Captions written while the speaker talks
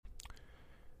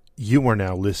You are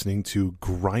now listening to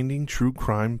Grinding True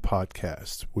Crime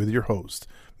Podcast with your host,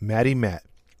 Maddie Matt,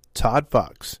 Todd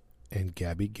Fox, and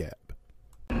Gabby Gab.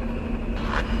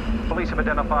 Police have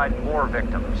identified more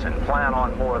victims and plan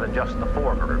on more than just the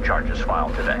 4 murder charges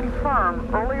filed today.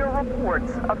 Confirm earlier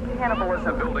reports of cannibalism.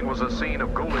 The building was a scene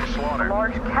of ghoulish slaughter. A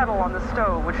large kettle on the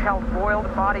stove which held boiled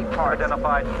body parts.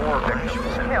 Identified more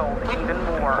victims and killed even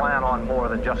more. Plan on more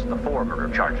than just the 4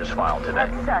 murder charges filed today.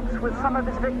 Had sex with some of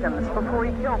his victims before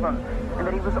he killed them, and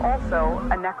that he was also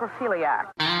a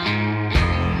necrophiliac.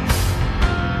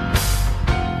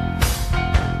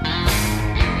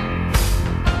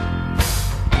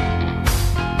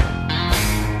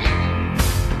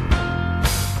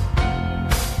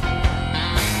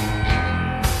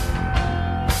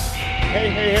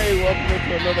 Hey, welcome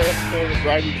into another episode of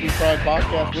Grinding True Crime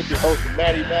Podcast with your host,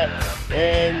 Maddie Matt,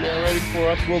 and ready for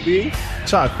us will be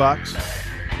Todd Fox.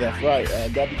 That's right,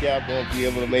 Gabby Gab won't be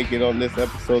able to make it on this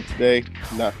episode today,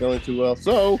 not feeling too well,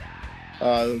 so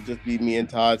it'll just be me and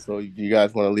Todd, so if you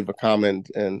guys want to leave a comment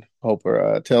and hope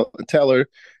her, tell her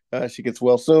she gets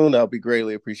well soon, that'll be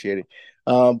greatly appreciated.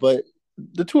 But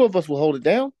the two of us will hold it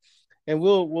down, and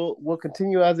we'll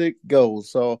continue as it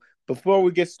goes, so before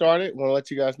we get started, I want to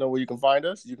let you guys know where you can find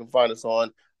us. You can find us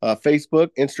on Facebook,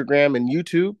 Instagram, and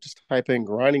YouTube. Just type in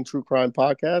Grinding True Crime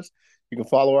Podcast. You can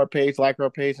follow our page, like our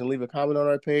page, and leave a comment on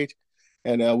our page,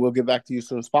 and we'll get back to you as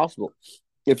soon as possible.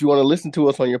 If you want to listen to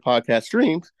us on your podcast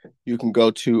streams, you can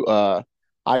go to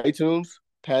iTunes,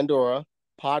 Pandora,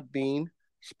 Podbean,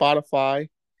 Spotify,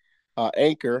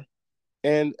 Anchor,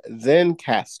 and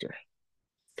Zencaster.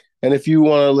 And if you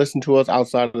want to listen to us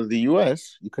outside of the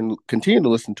U.S., you can continue to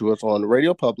listen to us on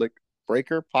Radio Public,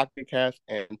 Breaker, Pocket Cast,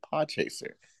 and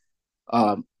Podchaser.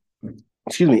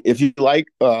 If you like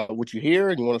what you hear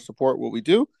and you want to support what we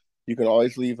do, you can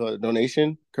always leave a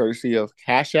donation courtesy of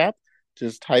Cash App.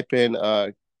 Just type in,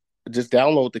 just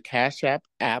download the Cash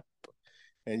App,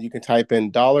 and you can type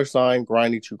in $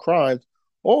 Grinding True Crimes,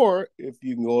 or if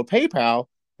you can go to PayPal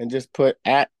and just put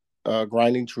at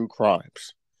Grinding True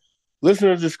Crimes.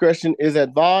 Listener discretion is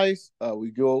advised.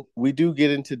 We do get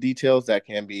into details that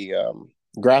can be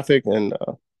graphic and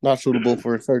not suitable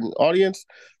for a certain audience.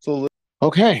 So,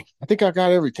 okay, I think I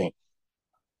got everything.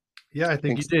 Yeah, I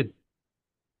think you did.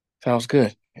 Sounds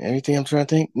good. Anything I'm trying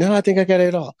to think? No, I think I got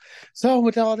it all. So,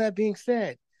 with all that being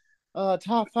said,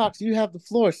 Todd Fox, you have the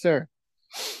floor, sir.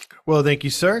 Well, thank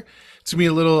you, sir. It's going to be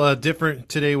a little different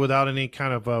today without any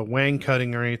kind of wang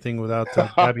cutting or anything without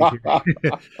Gabby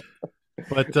here.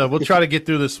 But we'll try to get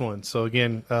through this one. So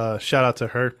again, shout out to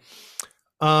her.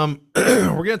 We're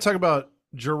going to talk about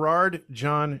Gerard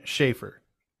John Schaefer.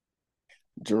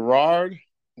 Gerard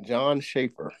John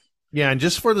Schaefer. Yeah, and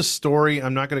just for the story,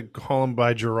 I'm not going to call him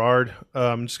by Gerard.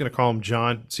 I'm just going to call him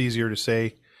John. It's easier to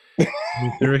say.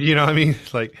 You know what I mean?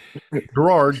 Like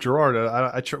Gerard.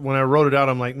 When I wrote it out,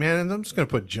 I'm like, man, I'm just going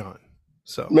to put John.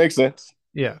 So makes sense.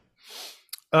 Yeah.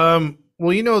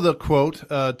 Well, you know the quote,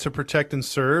 to protect and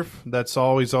serve, that's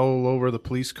always all over the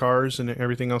police cars and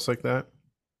everything else like that.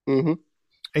 Mm-hmm.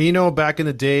 And, you know, back in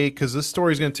the day, because this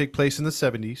story is going to take place in the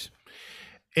 70s.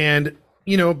 And,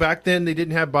 you know, back then they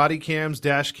didn't have body cams,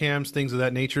 dash cams, things of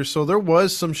that nature. So there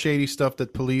was some shady stuff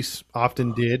that police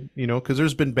often did, you know, because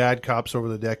there's been bad cops over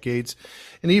the decades.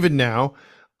 And even now,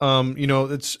 you know,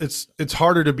 it's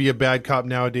harder to be a bad cop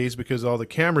nowadays because of all the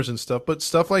cameras and stuff. But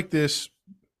stuff like this,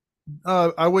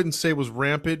 I wouldn't say was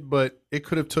rampant, but it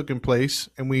could have taken place,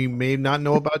 and we may not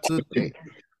know about to the day.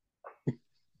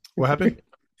 What happened?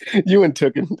 You and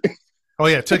Tooken. Oh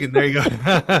yeah, Tooken. There you go.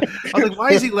 I was like,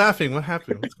 why is he laughing? What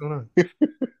happened? What's going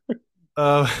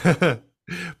on?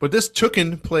 But this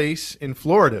Tooken place in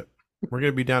Florida. We're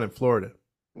gonna be down in Florida.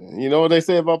 You know what they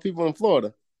say about people in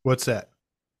Florida? What's that?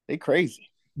 They crazy.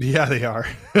 Yeah, they are.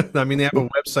 I mean, they have a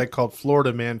website called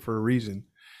Florida Man for a reason.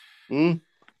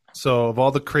 So of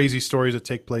all the crazy stories that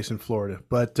take place in Florida.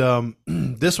 But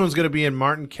this one's going to be in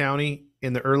Martin County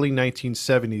in the early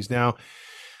 1970s. Now,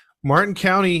 Martin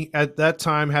County at that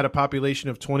time had a population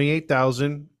of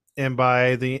 28,000. And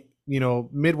by the, you know,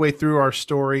 midway through our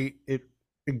story, it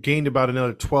gained about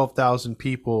another 12,000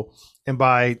 people. And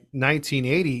by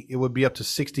 1980, it would be up to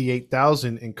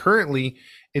 68,000. And currently,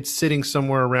 it's sitting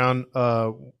somewhere around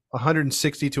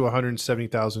 160 to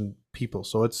 170,000 people.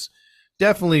 So it's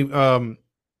definitely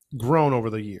grown over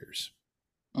the years.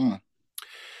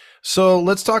 So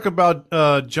let's talk about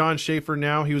John Schaefer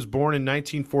now. He was born in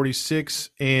 1946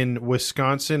 in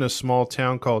Wisconsin, a small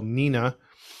town called Neenah.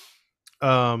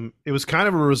 It was kind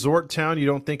of a resort town. You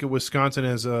don't think of Wisconsin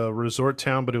as a resort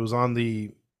town, but it was on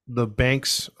the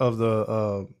banks of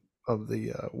the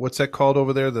what's that called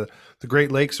over there? The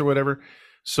Great Lakes or whatever.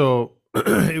 So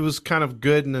it was kind of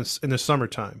good in the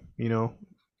summertime, a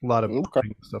lot of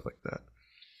stuff like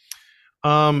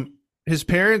that. His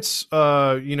parents,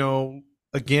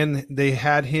 again, they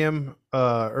had him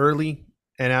early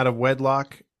and out of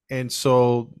wedlock, and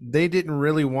so they didn't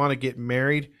really want to get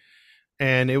married.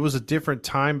 And it was a different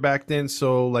time back then.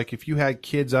 So, like, if you had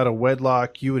kids out of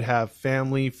wedlock, you would have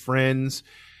family, friends,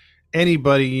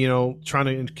 anybody,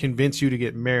 trying to convince you to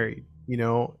get married,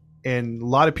 and a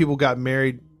lot of people got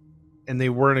married and they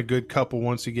weren't a good couple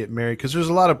once you get married, because there's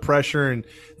a lot of pressure and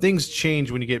things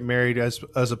change when you get married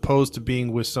as opposed to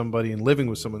being with somebody and living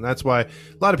with someone. That's why a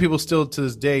lot of people still to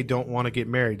this day don't want to get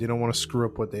married. They don't want to screw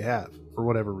up what they have for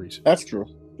whatever reason. That's true.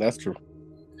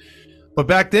 But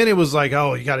back then it was like,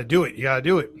 oh, you got to do it.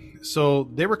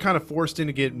 So they were kind of forced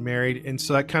into getting married, and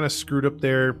so that kind of screwed up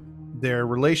their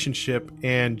relationship.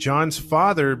 And John's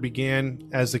father began,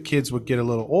 as the kids would get a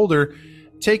little older,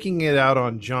 taking it out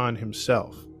on John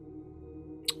himself.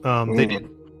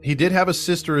 He did have a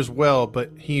sister as well,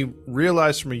 but he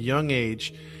realized from a young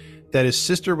age that his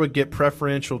sister would get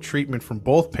preferential treatment from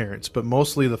both parents, but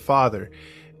mostly the father.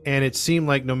 And it seemed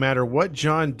like no matter what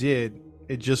John did,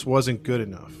 it just wasn't good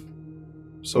enough.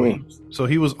 So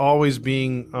he was always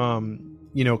being,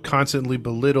 constantly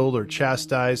belittled or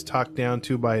chastised, talked down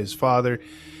to by his father,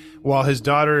 while his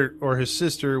daughter or his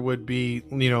sister would be,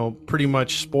 pretty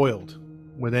much spoiled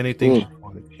with anything she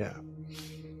wanted. Yeah.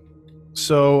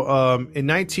 So in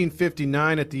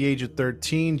 1959, at the age of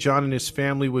 13, John and his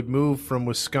family would move from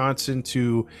Wisconsin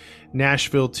to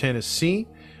Nashville, Tennessee,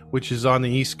 which is on the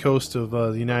east coast of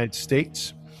the United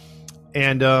States.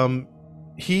 And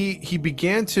he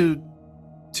began to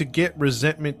get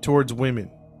resentment towards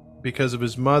women because of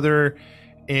his mother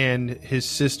and his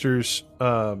sister's,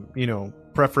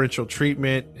 preferential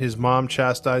treatment, his mom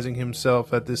chastising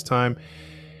himself at this time.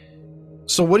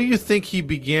 So what do you think he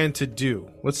began to do?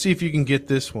 Let's see if you can get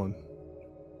this one.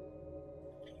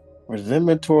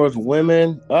 Resentment towards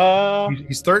women.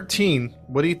 He's 13.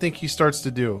 What do you think he starts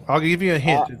to do? I'll give you a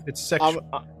hint. It's sexual.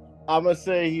 I'm going to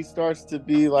say he starts to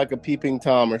be like a peeping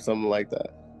Tom or something like that.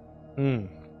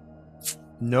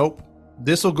 Nope.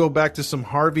 This will go back to some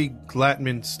Harvey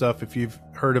Glattman stuff, if you've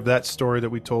heard of that story that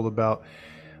we told about.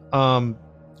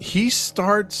 He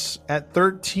starts at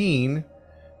 13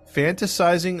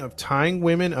 fantasizing of tying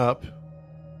women up,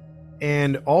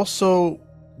 and also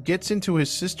gets into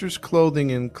his sister's clothing,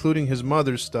 including his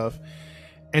mother's stuff,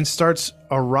 and starts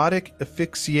erotic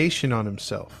asphyxiation on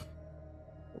himself.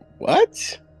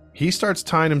 What? He starts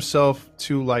tying himself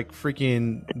to like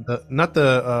freaking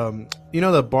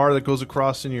the bar that goes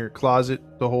across in your closet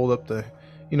to hold up the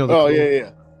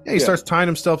yeah. He starts tying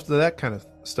himself to that kind of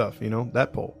stuff, that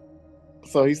pole.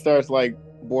 So he starts like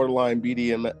borderline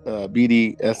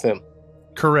BDSM.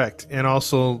 Correct. And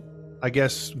also, I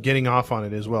guess, getting off on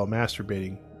it as well,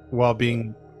 masturbating while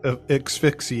being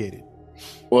asphyxiated.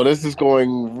 Well, this is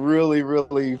going really,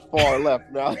 really far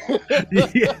left now.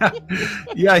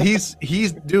 Yeah. He's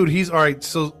all right.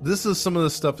 So this is some of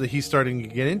the stuff that he's starting to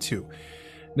get into.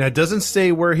 Now, it doesn't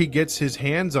say where he gets his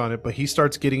hands on it, but he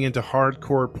starts getting into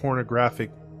hardcore pornographic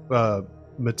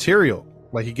material.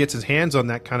 Like, he gets his hands on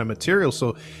that kind of material.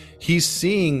 So he's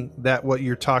seeing that what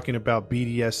you're talking about,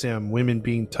 BDSM, women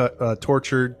being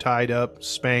tortured, tied up,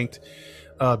 spanked,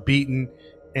 beaten,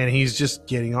 and he's just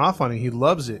getting off on it. He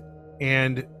loves it.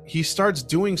 And he starts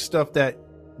doing stuff that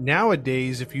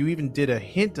nowadays, if you even did a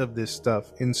hint of this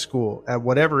stuff in school at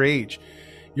whatever age,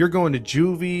 you're going to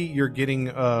juvie, you're getting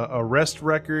a arrest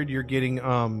record, you're getting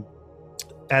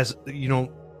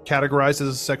categorized as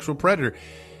a sexual predator.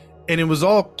 And it was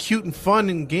all cute and fun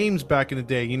in games back in the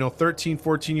day. 13,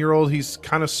 14-year-old, he's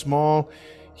kind of small.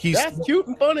 That's cute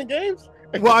and fun in games?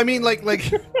 Well, I mean, like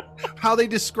how they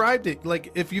described it.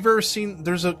 Like, if you've ever seen,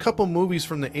 there's a couple movies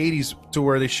from the 80s to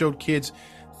where they showed kids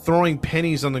throwing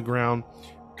pennies on the ground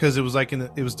because it was like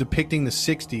it was depicting the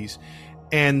 60s.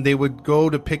 And they would go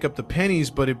to pick up the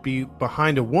pennies, but it'd be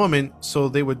behind a woman. So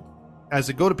they would, as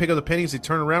they go to pick up the pennies, they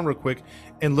turn around real quick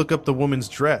and look up the woman's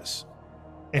dress.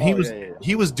 And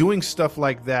he was doing stuff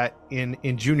like that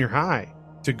in junior high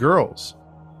to girls,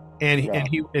 and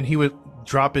he would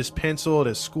drop his pencil at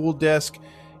his school desk.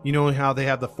 You know how they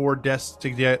have the 4 desks to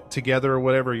get together or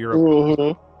whatever.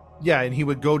 Yeah, and he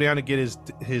would go down to get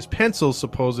his pencil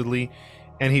supposedly,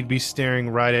 and he'd be staring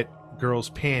right at girls'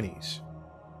 panties.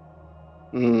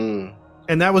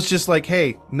 And that was just like,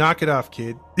 hey, knock it off,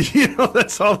 kid.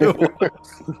 That's all it was.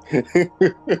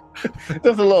 Just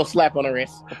a little slap on the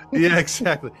wrist. Yeah,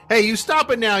 exactly. Hey, you stop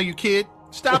it now, you kid.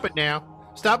 Stop it now.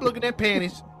 Stop looking at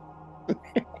panties.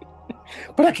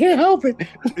 But I can't help it.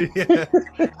 Yeah,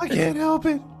 I can't help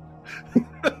it.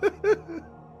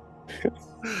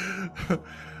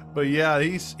 But yeah,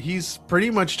 he's pretty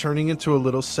much turning into a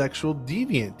little sexual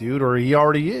deviant, dude, or he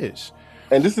already is.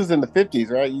 And this is in the 50s,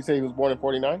 right? You say he was born in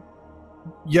 49?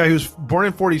 Yeah, he was born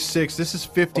in 46. This is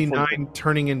 59,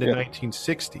 turning into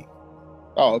 1960.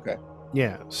 Oh, okay.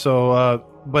 Yeah. So,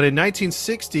 but in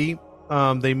 1960,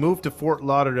 they moved to Fort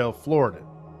Lauderdale, Florida.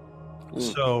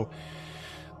 So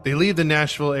they leave the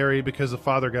Nashville area because the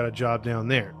father got a job down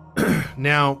there.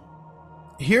 Now,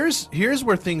 here's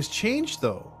where things change,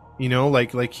 though. You know,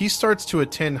 like he starts to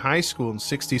attend high school in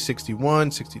 60,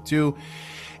 61, 62,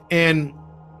 and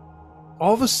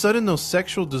all of a sudden those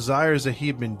sexual desires that he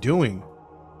had been doing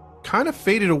kind of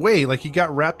faded away. Like he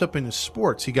got wrapped up in his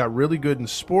sports. He got really good in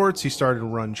sports. He started to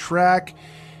run track.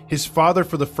 His father,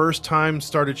 for the first time,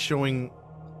 started showing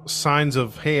signs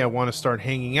of, hey, I want to start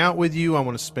hanging out with you. I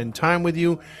want to spend time with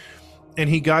you. And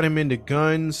he got him into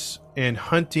guns and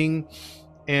hunting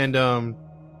and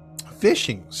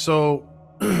fishing. So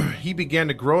he began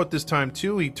to grow at this time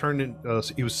too. He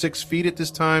he was 6 feet at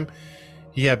this time.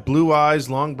 He had blue eyes,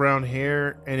 long brown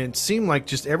hair, and it seemed like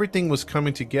just everything was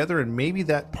coming together, and maybe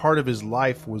that part of his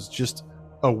life was just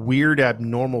a weird,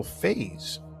 abnormal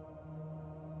phase.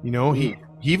 You know, he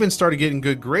even started getting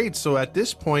good grades. So at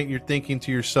this point, you're thinking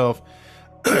to yourself,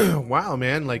 wow,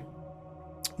 man, like,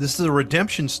 this is a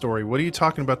redemption story. What are you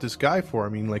talking about this guy for? I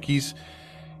mean, like, he's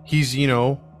you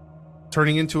know,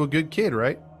 turning into a good kid,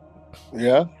 right?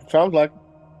 Yeah, sounds like.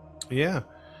 Yeah.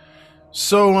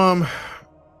 So,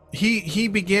 he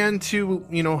began to,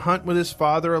 you know, hunt with his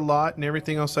father a lot and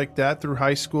everything else like that through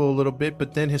high school a little bit.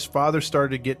 But then his father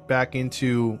started to get back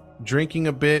into drinking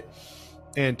a bit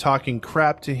and talking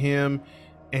crap to him.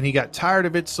 And he got tired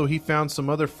of it. So he found some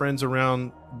other friends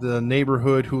around the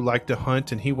neighborhood who liked to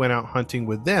hunt, and he went out hunting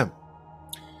with them.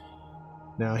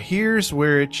 Now, here's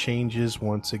where it changes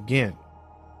once again.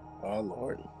 Oh,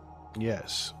 Lord.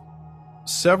 Yes.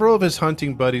 Several of his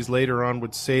hunting buddies later on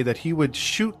would say that he would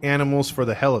shoot animals for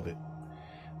the hell of it.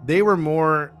 They were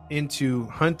more into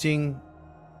hunting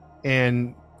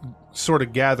and sort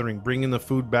of gathering, bringing the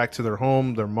food back to their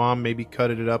home. Their mom maybe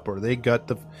cut it up, or they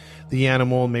gut the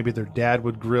animal. Maybe their dad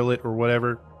would grill it or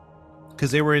whatever, because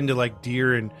they were into like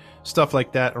deer and stuff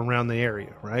like that around the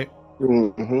area, right?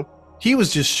 Mm-hmm. He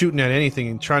was just shooting at anything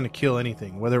and trying to kill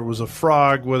anything, whether it was a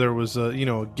frog, whether it was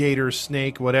a gator,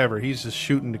 snake, whatever. He's just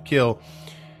shooting to kill.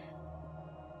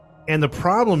 And the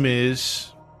problem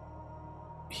is,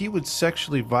 he would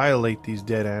sexually violate these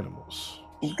dead animals.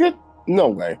 Good? No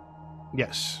way.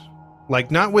 Yes. Like,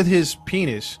 not with his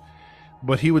penis,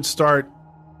 but he would start,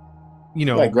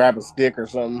 like grab a stick or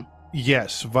something.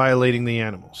 Yes, violating the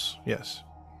animals. Yes.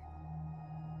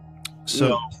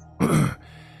 So...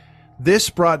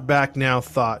 This brought back now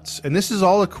thoughts, and this is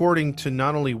all according to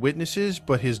not only witnesses,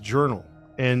 but his journal.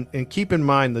 And keep in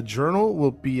mind, the journal will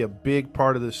be a big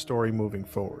part of this story moving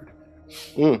forward.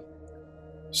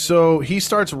 So he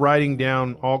starts writing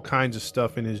down all kinds of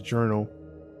stuff in his journal,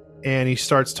 and he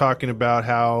starts talking about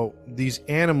how these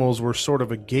animals were sort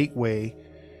of a gateway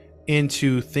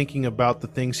into thinking about the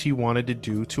things he wanted to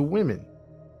do to women.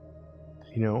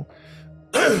 You know?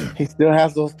 He still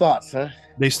has those thoughts, huh?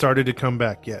 They started to come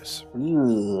back, yes.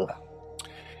 Ugh.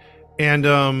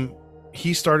 And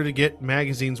he started to get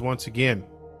magazines once again.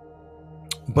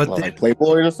 But like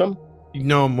Playboy or something?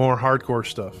 No, more hardcore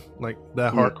stuff. Like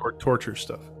that hardcore torture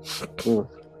stuff.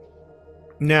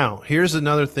 Now, here's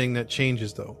another thing that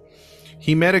changes, though.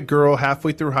 He met a girl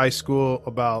halfway through high school,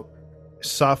 about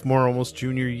sophomore, almost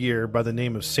junior year, by the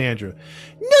name of Sandra.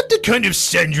 Not the kind of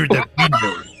Sandra that we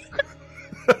know.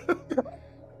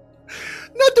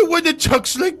 Not the one that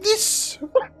talks like this.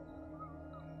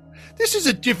 This is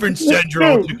a different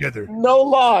Sandra altogether. No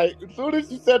lie. As soon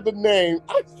as you said the name,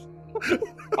 I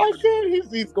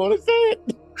said he's going to say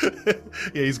it.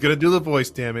 Yeah, he's going to do the voice,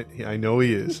 damn it. I know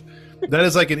he is. That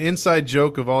is like an inside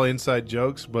joke of all inside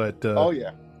jokes, but... oh,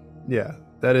 yeah. Yeah,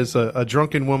 that is a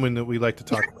drunken woman that we like to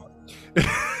talk about.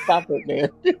 Stop it, man.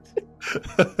 Get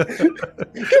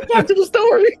back to the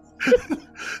story.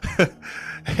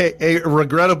 Hey, a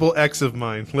regrettable ex of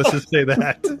mine. Let's just say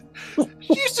that.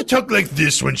 She used to talk like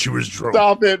this when she was drunk.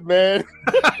 Stop it, man.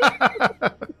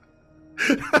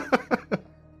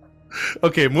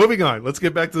 Okay, moving on. Let's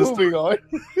get back to the story.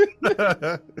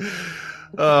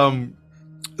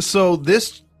 So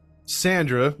this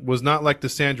Sandra was not like the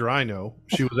Sandra I know.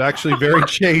 She was actually very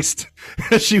chaste.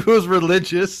 She was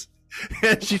religious,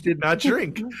 and she did not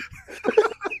drink.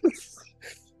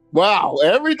 Wow,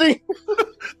 everything.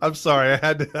 I'm sorry, I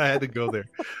had to go there.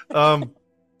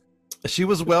 She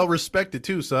was well respected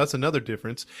too, so that's another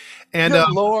difference. And good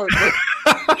Lord.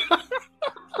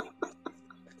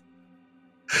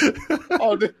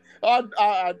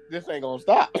 This ain't gonna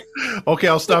stop. Okay,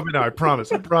 I'll stop it now. I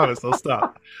promise. I'll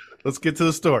stop. Let's get to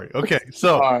the story. Okay,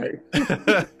 so All right.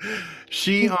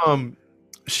 she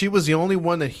was the only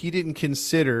one that he didn't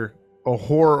consider a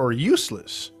whore or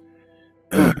useless.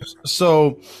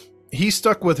 So he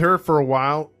stuck with her for a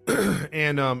while,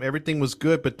 and everything was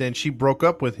good. But then she broke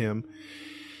up with him,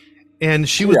 and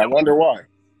she was. I wonder why.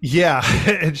 Yeah,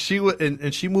 and she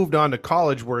moved on to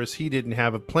college, whereas he didn't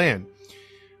have a plan.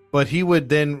 But he would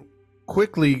then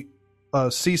quickly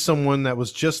see someone that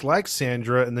was just like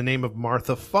Sandra in the name of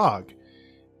Martha Fogg,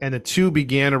 and the two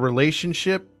began a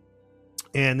relationship,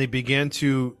 and they began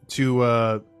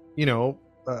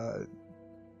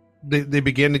they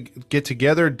began to get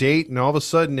together, date, and all of a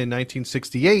sudden in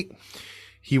 1968,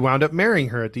 he wound up marrying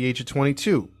her at the age of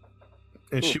 22,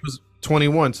 and she was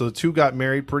 21. So the two got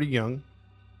married pretty young,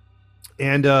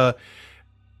 and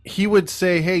he would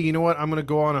say, "Hey, you know what? I'm going to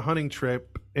go on a hunting trip."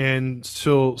 And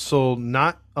so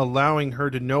not allowing her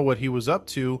to know what he was up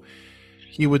to,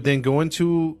 he would then go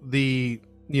into the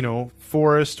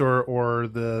forest or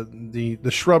the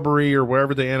shrubbery or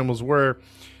wherever the animals were,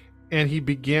 and he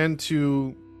began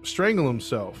to strangle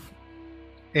himself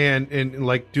and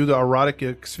like do the erotic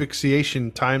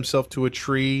asphyxiation, tie himself to a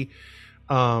tree,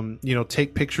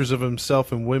 take pictures of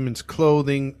himself in women's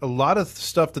clothing. A lot of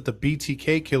stuff that the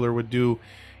BTK killer would do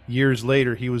years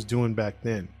later, he was doing back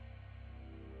then.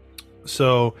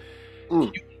 So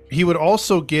he would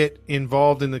also get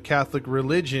involved in the Catholic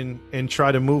religion and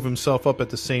try to move himself up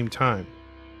at the same time.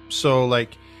 So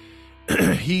like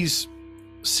he's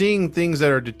seeing things that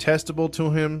are detestable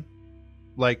to him.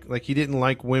 Like he didn't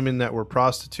like women that were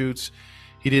prostitutes.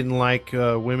 He didn't like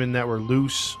women that were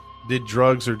loose, did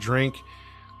drugs or drink.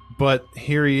 But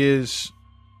here he is,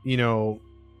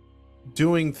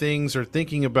 doing things or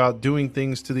thinking about doing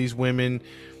things to these women.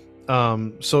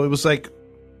 So it was like,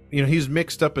 he's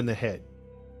mixed up in the head.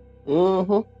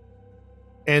 Mm-hmm.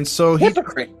 And so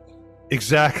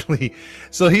exactly.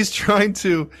 So he's trying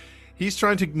to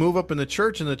move up in the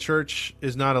church, and the church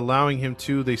is not allowing him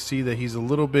to. They see that he's a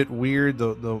little bit weird.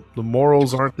 The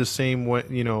morals aren't the same.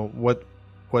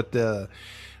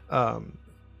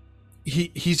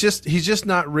 He's just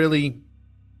not really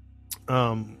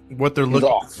what they're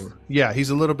looking for. Yeah,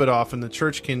 he's a little bit off, and the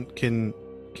church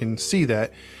can see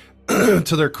that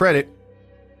to their credit.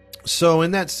 So in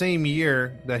that same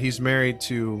year that he's married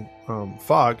to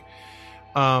Fogg,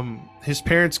 his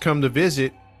parents come to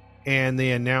visit, and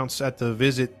they announce at the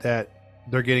visit that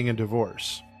they're getting a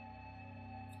divorce.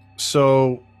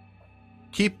 So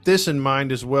keep this in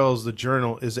mind as well as the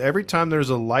journal, is every time there's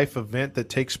a life event that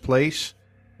takes place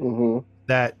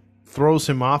that throws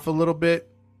him off a little bit,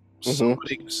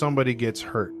 somebody gets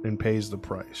hurt and pays the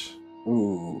price.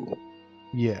 Ooh.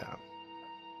 Yeah.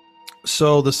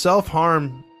 So the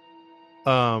self-harm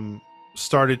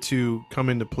started to come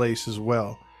into place as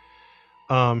well.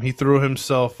 He threw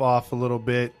himself off a little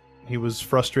bit. He was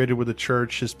frustrated with the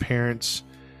church, his parents.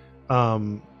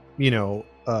 They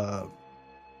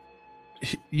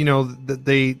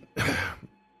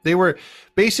were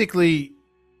basically,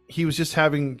 he was just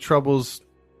having troubles,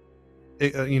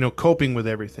 coping with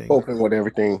everything. Coping with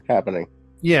everything happening.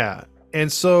 Yeah.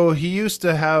 And so he used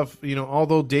to have,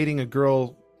 although dating that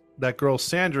girl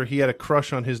Sandra, he had a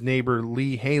crush on his neighbor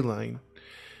Lee Hayline,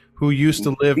 who used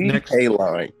to live next.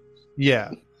 Hayline.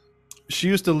 Yeah, she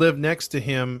used to live next to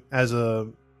him as a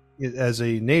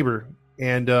neighbor,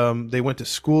 and they went to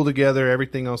school together,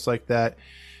 everything else like that.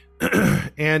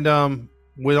 And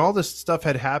when all this stuff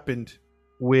had happened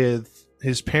with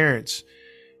his parents,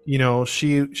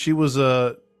 she was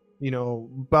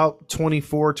about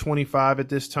 24, 25 at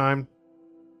this time,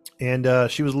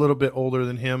 and she was a little bit older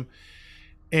than him.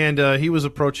 And he was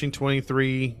approaching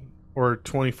 23 or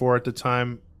 24 at the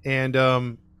time.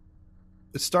 And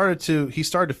he started to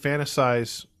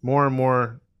fantasize more and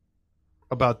more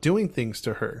about doing things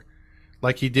to her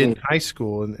like he did in high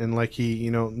school. And like he,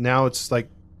 now it's like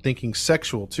thinking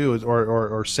sexual too,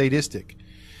 or sadistic.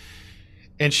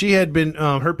 And she had been,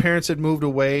 her parents had moved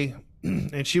away,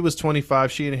 and she was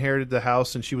 25. She inherited the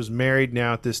house, and she was married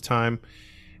now at this time.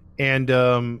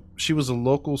 And she was a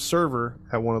local server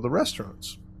at one of the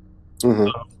restaurants.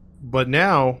 But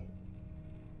now,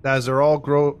 as they're all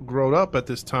grown up at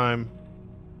this time,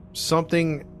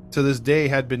 something to this day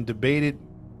had been debated,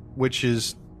 which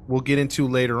is we'll get into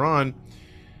later on.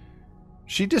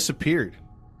 She disappeared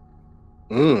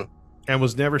and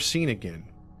was never seen again.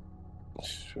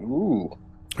 Ooh.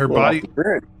 Her body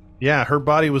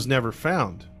was never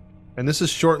found. And this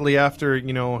is shortly after,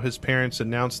 his parents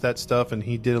announced that stuff, and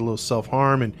he did a little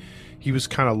self-harm, and he was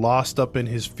kind of lost up in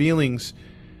his feelings.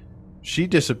 She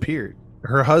disappeared.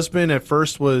 Her husband at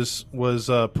first was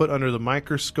put under the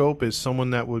microscope as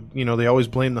someone that would, they always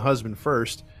blame the husband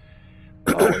first.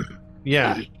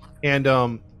 Yeah.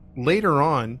 And later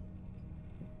on,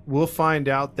 we'll find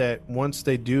out that once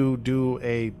they do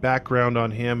a background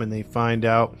on him and they find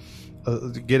out,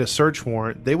 get a search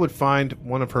warrant, they would find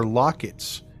one of her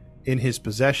lockets in his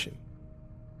possession.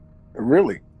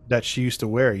 Really? That she used to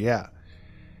wear, yeah.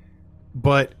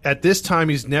 But at this time,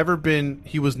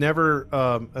 he was never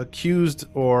accused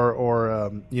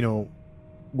or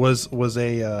was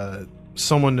a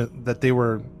someone that they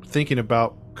were thinking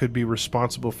about could be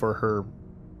responsible for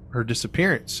her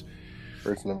disappearance.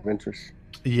 Person of interest.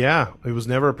 Yeah, it was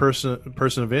never a person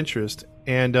of interest,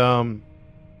 and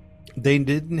they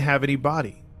didn't have any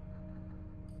body.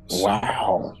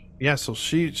 Wow. Yeah, so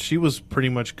she was pretty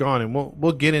much gone, and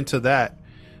we'll get into that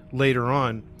later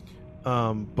on.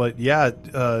 But yeah,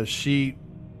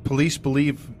 police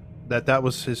believe that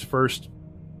was his first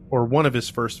or one of his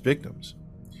first victims.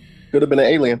 Could have been an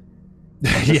alien.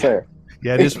 Yeah,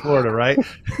 it is Florida, right?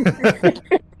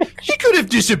 He could have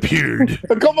disappeared.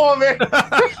 Come on, man.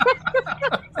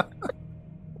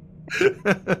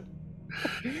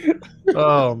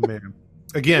 Oh man!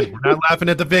 Again, we're not laughing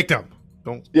at the victim.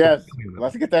 Don't. Yes,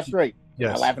 let's get that straight. Yes,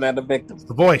 we're not laughing at the victim. It's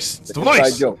the voice. It's the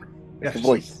voice. Joke. Yes. The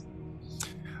voice.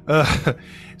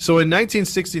 So in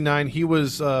 1969, he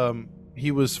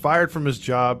was fired from his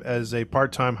job as a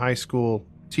part-time high school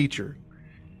teacher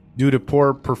due to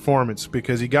poor performance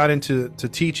because he got into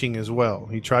teaching as well.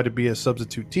 He tried to be a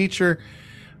substitute teacher.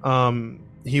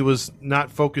 He was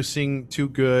not focusing too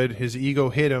good. His ego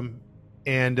hit him,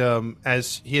 and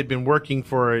as he had been working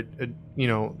for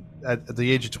at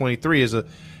the age of 23 as a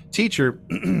teacher,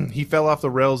 he fell off the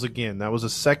rails again. That was a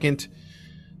second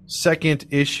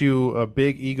issue, a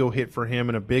big ego hit for him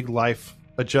and a big life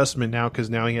adjustment now because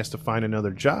now he has to find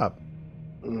another job.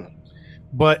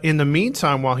 But in the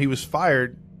meantime, while he was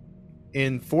fired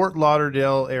in Fort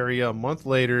Lauderdale area a month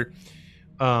later,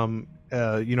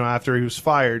 after he was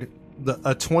fired,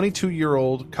 a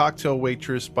 22-year-old cocktail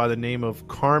waitress by the name of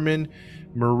Carmen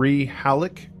Marie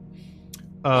Halleck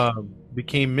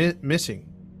became missing.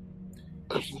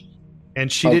 And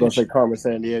she didn't. I was going to say Carmen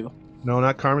Sandiego. No,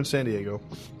 not Carmen Sandiego.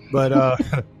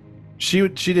 But she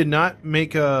did not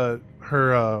make her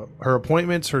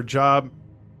appointments, her job,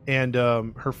 and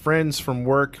her friends from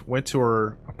work went to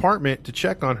her apartment to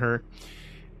check on her,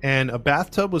 and a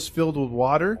bathtub was filled with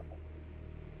water,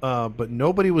 but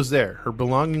nobody was there. Her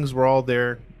belongings were all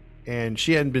there, and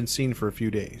she hadn't been seen for a few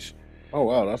days. Oh,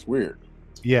 wow, that's weird.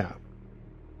 Yeah.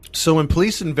 So when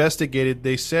police investigated,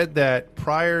 they said that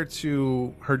prior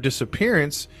to her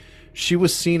disappearance, she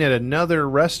was seen at another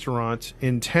restaurant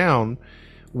in town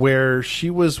where she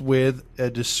was with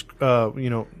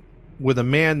with a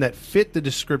man that fit the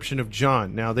description of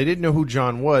John. Now, they didn't know who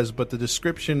John was, but the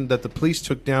description that the police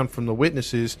took down from the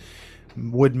witnesses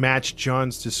would match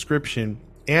John's description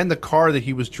and the car that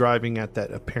he was driving at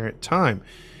that apparent time.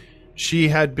 She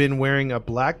had been wearing a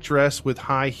black dress with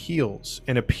high heels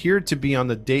and appeared to be on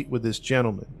the date with this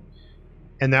gentleman.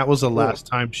 And that was the last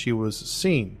time she was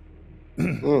seen.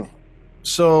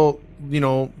 So,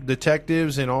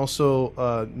 detectives and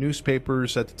also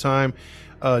newspapers at the time,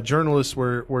 journalists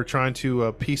were trying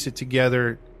to piece it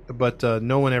together, but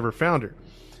no one ever found her.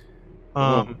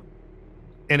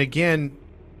 And again,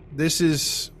 this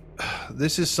is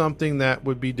something that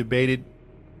would be debated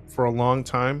for a long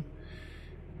time.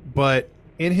 But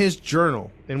in his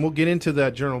journal, and we'll get into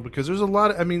that journal because there's a lot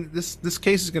of, this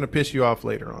case is going to piss you off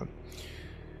later on.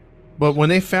 But when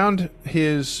they found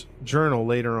his journal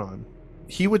later on,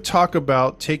 he would talk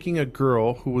about taking a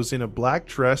girl who was in a black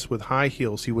dress with high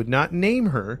heels. He would not name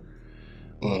her,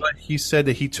 but he said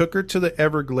that he took her to the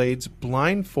Everglades,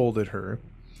 blindfolded her,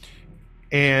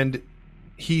 and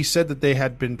he said that they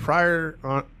had been prior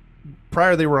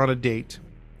they were on a date,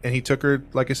 and he took her,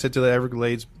 like I said, to the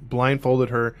Everglades, blindfolded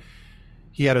her.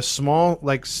 He had a small,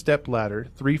 step ladder,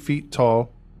 3 feet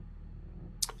tall,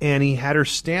 and he had her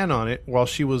stand on it while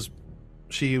she was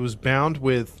bound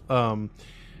with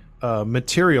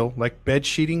material like bed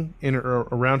sheeting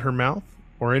around her mouth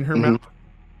or in her mouth.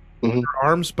 Her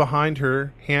arms behind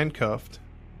her, handcuffed,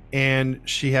 and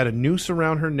she had a noose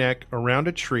around her neck around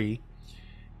a tree,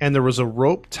 and there was a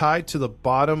rope tied to the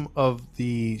bottom of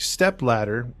the step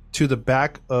ladder to the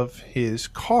back of his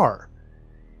car.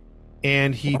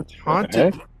 And he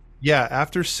taunted,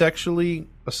 after sexually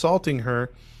assaulting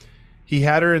her, he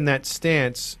had her in that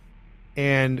stance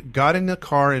and got in the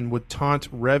car and would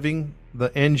taunt, revving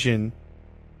the engine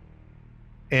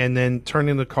and then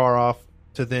turning the car off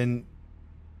to then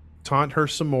taunt her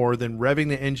some more, then revving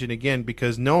the engine again,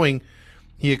 because knowing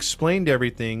he explained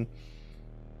everything,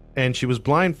 and she was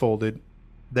blindfolded,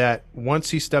 that once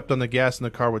he stepped on the gas and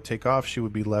the car would take off, she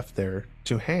would be left there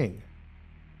to hang.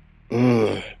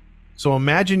 So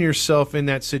imagine yourself in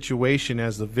that situation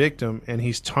as the victim, and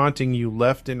he's taunting you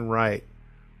left and right,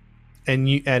 and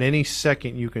you, at any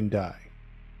second you can die,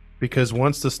 because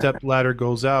once the step ladder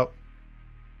goes out,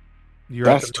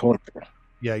 that's torture.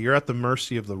 Yeah, you're at the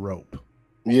mercy of the rope.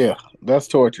 Yeah, that's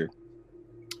torture.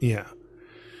 Yeah.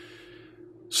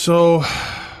 So,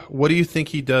 what do you think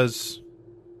he does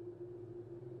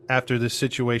after this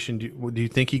situation? Do you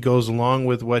think he goes along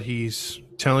with what he's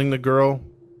telling the girl?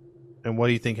 And what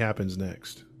do you think happens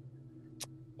next?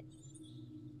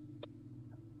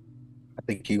 I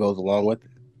think he goes along with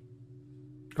it.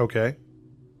 Okay. I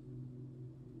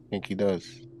think he does.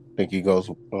 I think he goes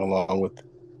along with it.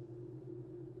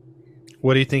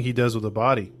 What do you think he does with the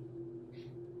body?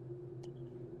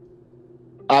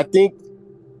 I think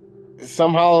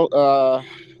somehow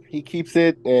he keeps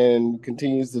it and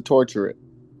continues to torture it,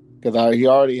 because he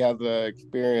already has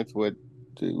experience with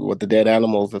the dead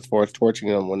animals as far as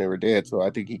torturing them when they were dead. So I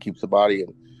think he keeps the body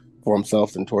for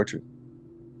himself and torture.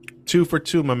 2 for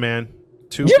 2, my man.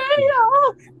 2 Yeah.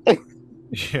 for 2.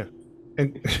 Yeah.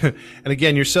 And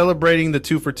again, you're celebrating the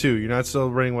 2 for 2. You're not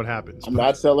celebrating what happens. I'm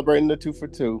not celebrating the 2 for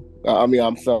 2.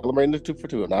 I'm celebrating the 2 for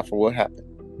 2, not for what happened.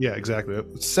 Yeah, exactly.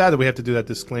 It's sad that we have to do that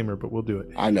disclaimer, but we'll do it.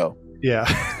 I know. Yeah.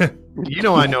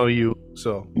 I know you,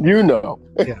 so. You know.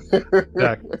 Yeah,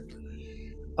 exactly.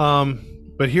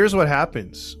 But here's what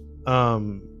happens.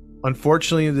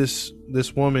 Unfortunately,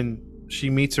 this woman, she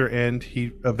meets her end.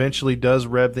 He eventually does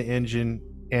rev the engine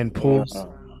and pulls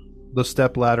the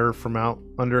step ladder from out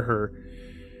under her.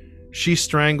 She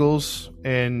strangles,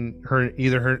 and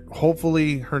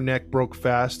hopefully her neck broke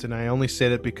fast. And I only say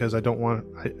that because I don't want,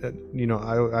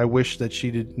 I wish that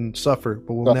she didn't suffer,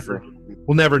 but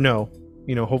we'll never know.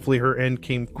 Hopefully her end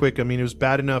came quick. I mean, it was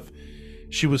bad enough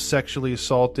she was sexually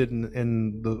assaulted,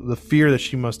 and the fear that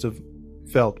she must have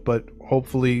felt, but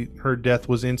hopefully her death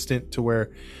was instant to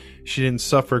where she didn't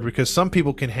suffer, because some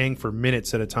people can hang for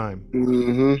minutes at a time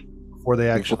before they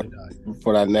actually die.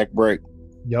 Before that neck break.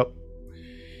 Yep.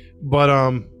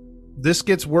 But this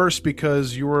gets worse,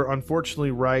 because you were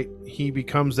unfortunately right. He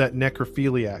becomes that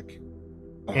necrophiliac,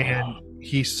 and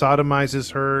he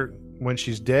sodomizes her when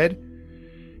she's dead.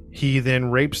 He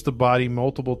then rapes the body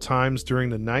multiple times during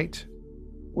the night.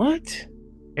 What?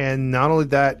 And not only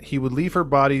that, he would leave her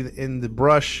body in the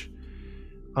brush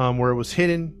where it was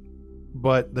hidden,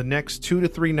 but the next 2 to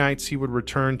 3 nights he would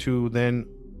return to then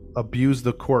abuse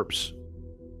the corpse.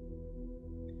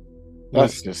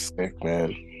 That's just sick,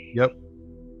 man. Yep.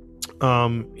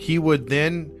 He would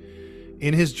then,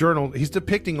 in his journal, he's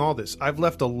depicting all this. I've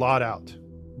left a lot out,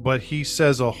 but he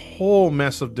says a whole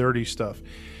mess of dirty stuff.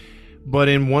 But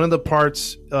in one of the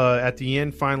parts, at the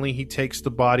end, finally, he takes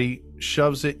the body,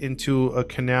 shoves it into a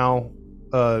canal,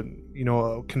 a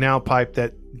canal pipe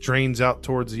that drains out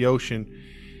towards the ocean.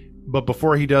 But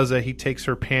before he does that, he takes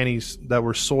her panties that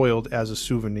were soiled as a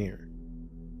souvenir,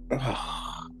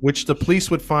 which the police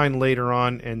would find later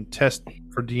on and test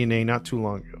for DNA not too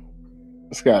long ago.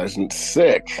 This guy's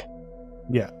sick.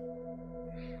 Yeah.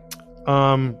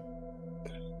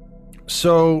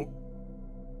 So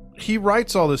he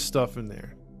writes all this stuff in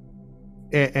there,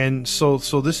 and so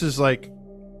this is like,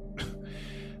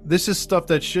 this is stuff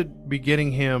that should be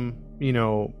getting him,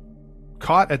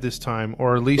 caught at this time,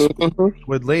 or at least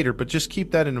with later. But just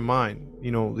keep that in mind.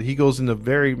 He goes into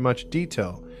very much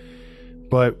detail,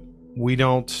 but we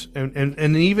don't.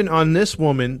 And even on this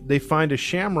woman, they find a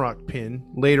shamrock pin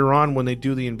later on when they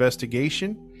do the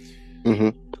investigation.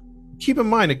 Keep in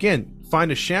mind, again,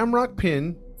 find a shamrock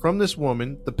pin from this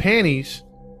woman, the panties,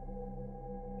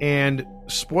 and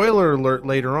spoiler alert,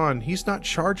 later on, he's not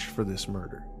charged for this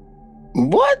murder.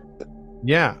 What?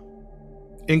 Yeah.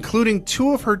 Including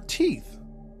 2 of her teeth.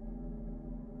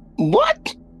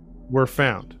 What? Were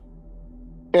found.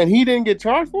 And he didn't get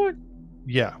charged for it?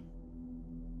 Yeah.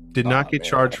 Did not get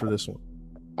charged for this one.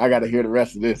 I got to hear the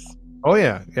rest of this. Oh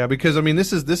yeah, yeah. Because I mean,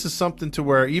 this is something to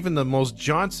where even the most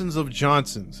Johnsons of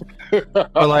Johnsons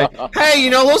are like, hey,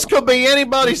 those could be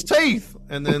anybody's teeth.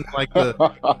 And then like the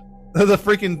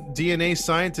freaking DNA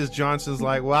scientist Johnson's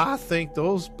like, well, I think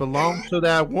those belong to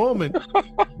that woman,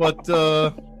 but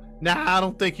I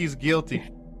don't think he's guilty.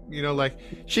 Like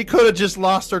she could have just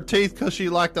lost her teeth because she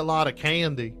liked a lot of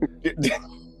candy.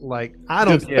 Like I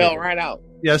don't. Just fell right out.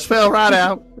 Yes, fell right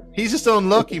out. He's just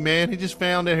unlucky, man. He just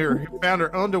found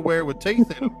her underwear with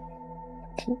teeth in them.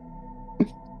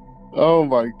 Oh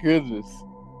my goodness!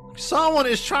 Someone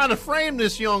is trying to frame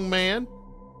this young man.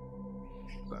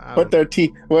 Put their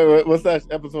teeth. Wait, what's that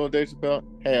episode of Dave Chappelle?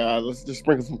 Hey, let's just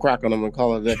sprinkle some crack on them and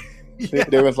call it a day. Yeah.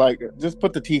 They was like, just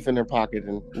put the teeth in their pocket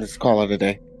and just call it a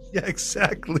day. Yeah,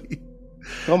 exactly.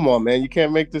 Come on, man. You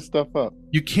can't make this stuff up.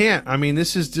 You can't. I mean,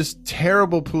 this is just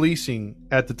terrible policing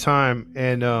at the time.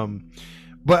 And,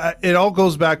 but it all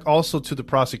goes back also to the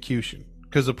prosecution,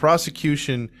 because the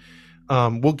prosecution,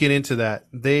 we'll get into that.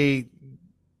 They,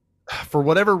 for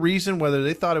whatever reason, whether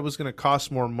they thought it was going to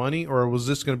cost more money or was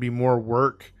this going to be more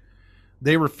work,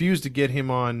 they refused to get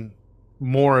him on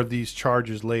more of these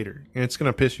charges later. And it's going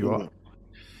to piss you off.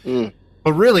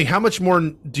 But really, how much more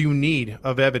do you need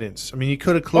of evidence? I mean, you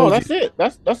could have closed. Oh, that's it.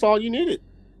 That's all you needed.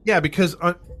 Yeah, because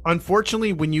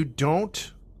unfortunately, when you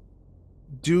don't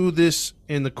do this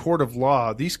in the court of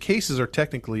law, these cases are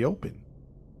technically open.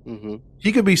 Mm-hmm.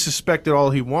 He could be suspected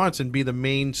all he wants and be the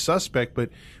main suspect,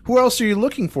 but who else are you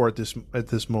looking for at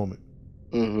this moment?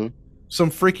 Mm-hmm.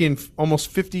 Some freaking almost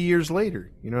 50 years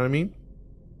later. You know what I mean?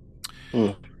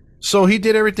 So he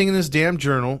did everything in this damn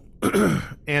journal,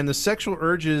 and the sexual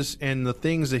urges and the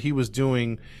things that he was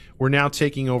doing were now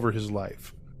taking over his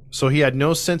life. So he had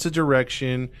no sense of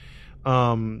direction.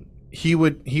 He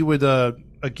would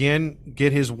again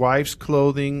get his wife's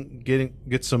clothing,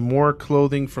 get some more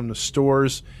clothing from the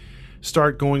stores,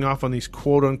 start going off on these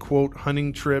quote unquote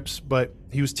hunting trips. But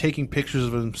he was taking pictures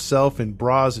of himself in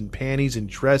bras and panties and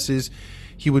dresses.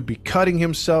 He would be cutting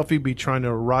himself. He'd be trying to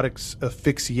erotic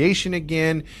asphyxiation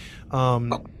again.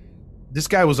 This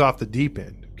guy was off the deep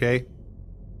end, okay?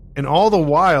 And all the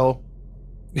while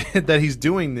that he's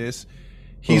doing this,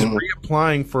 he's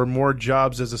reapplying for more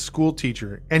jobs as a school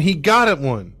teacher. And he got it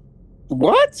one.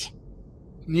 What?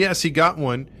 Yes, he got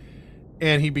one.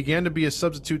 And he began to be a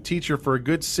substitute teacher for a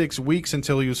good 6 weeks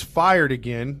until he was fired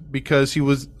again because he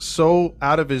was so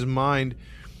out of his mind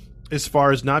as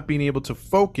far as not being able to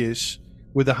focus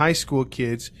with the high school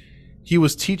kids. He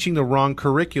was teaching the wrong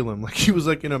curriculum. Like he was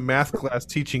like in a math class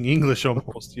teaching English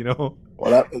almost, you know?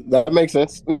 Well, that makes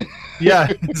sense.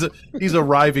 Yeah. He's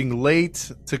arriving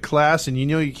late to class, and you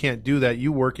know you can't do that.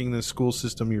 You working in the school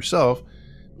system yourself.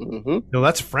 Mm-hmm. You know,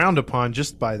 that's frowned upon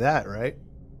just by that, right?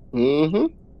 Mm-hmm.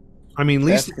 I mean, at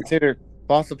least that's considered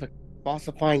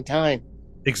falsifying time.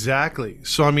 Exactly.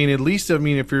 So, I mean, at least,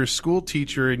 if you're a school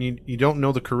teacher and you don't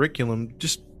know the curriculum,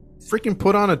 just freaking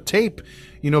put on a tape,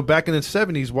 back in the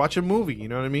 70s, watch a movie, you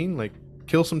know what I mean? Like,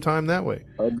 kill some time that way.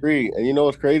 I agree. And you know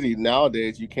what's crazy?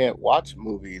 Nowadays, you can't watch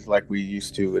movies like we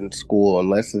used to in school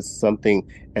unless it's something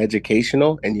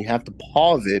educational, and you have to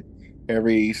pause it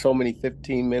every so many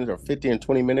 15 minutes or 15 and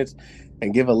 20 minutes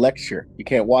and give a lecture. You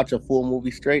can't watch a full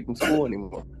movie straight in school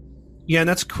anymore. Yeah, and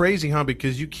that's crazy, huh?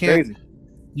 Because you can't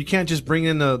just bring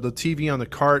in the TV on the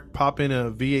cart, pop in a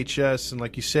VHS, and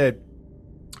like you said,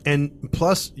 and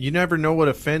plus, you never know what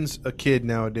offends a kid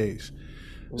nowadays.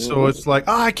 So it's like,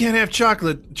 I can't have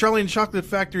chocolate. Charlie and the Chocolate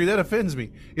Factory, that offends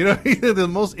me. The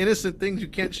most innocent things you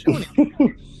can't show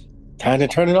anymore. Time to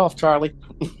turn it off, Charlie.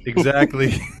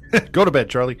 Exactly. Go to bed,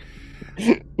 Charlie.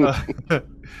 You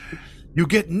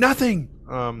get nothing.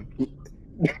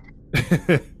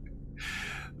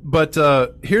 But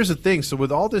here's the thing. So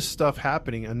with all this stuff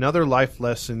happening, another life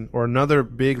lesson or another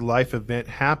big life event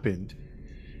happened.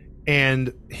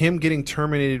 And him getting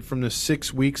terminated from the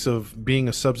 6 weeks of being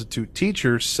a substitute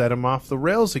teacher set him off the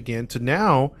rails again to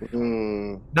now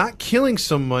not killing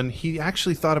someone. He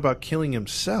actually thought about killing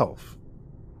himself.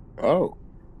 Oh.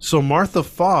 So Martha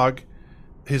Fogg,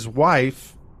 his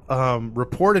wife,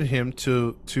 reported him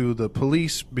to the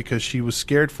police because she was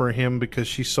scared for him because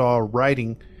she saw a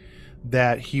writing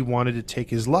that he wanted to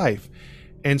take his life.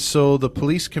 And so the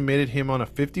police committed him on a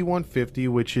 5150,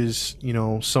 which is,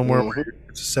 somewhere where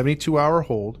it's a 72-hour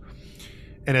hold.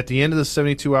 And at the end of the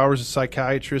 72 hours, a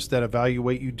psychiatrist that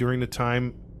evaluate you during the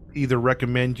time either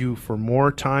recommend you for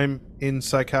more time in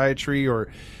psychiatry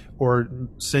or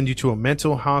send you to a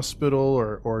mental hospital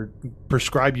or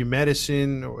prescribe you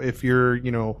medicine or if you're,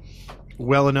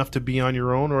 well enough to be on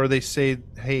your own, or they say,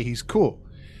 hey, he's cool.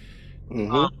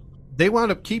 They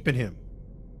wound up keeping him.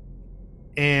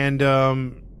 And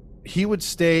he would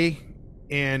stay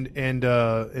and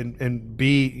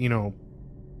be,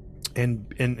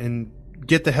 and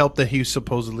get the help that he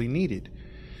supposedly needed.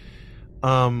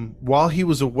 While he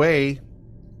was away,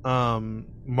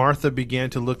 Martha began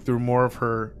to look through more of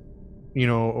her,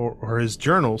 or his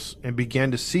journals and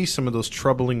began to see some of those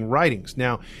troubling writings.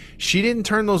 Now, she didn't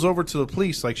turn those over to the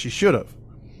police like she should have.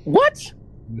 What?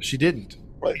 She didn't.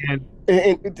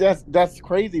 And that's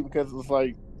crazy because it's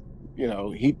like,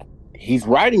 he's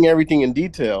writing everything in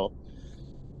detail.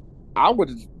 I would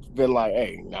have been like,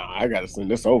 hey, I got to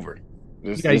send this over.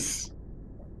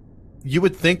 You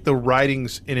would think the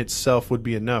writings in itself would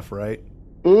be enough, right?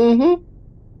 Mm-hmm.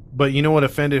 But you know what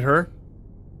offended her?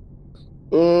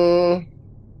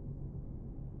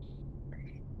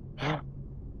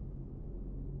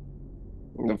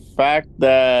 The fact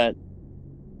that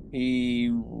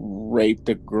he raped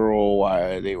a girl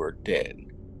while they were dead.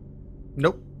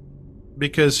 Nope.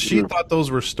 Because she thought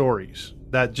those were stories,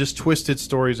 that just twisted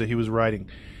stories that he was writing.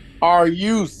 Are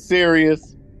you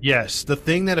serious? Yes. The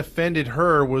thing that offended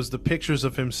her was the pictures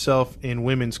of himself in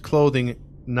women's clothing,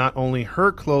 not only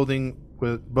her clothing,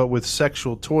 but with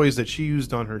sexual toys that she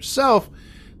used on herself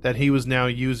that he was now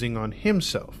using on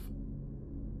himself.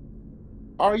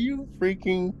 Are you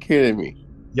freaking kidding me?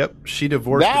 Yep. She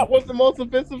divorced him. That was the most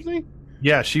offensive thing?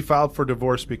 Yeah, she filed for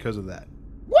divorce because of that.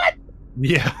 What?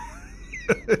 Yeah.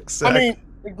 Exactly. I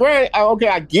mean, granted, okay,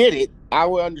 I get it. I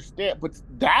would understand, but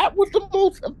that was the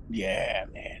most. Yeah,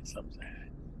 man. Sometimes.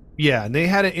 Yeah, and they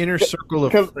had an inner circle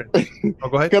of friends. Oh,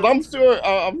 go ahead. Because I'm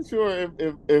sure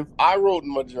if I wrote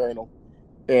in my journal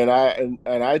and I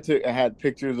had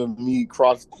pictures of me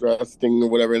cross dressing or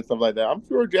whatever and stuff like that, I'm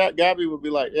sure Gabby would be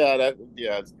like,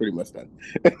 it's pretty much done.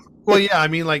 Well, yeah, I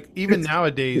mean, like even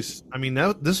nowadays, I mean,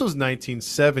 this was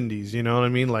 1970s. You know what I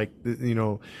mean? Like, you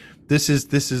know. This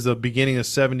is the beginning of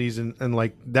 70s, and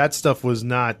like that stuff was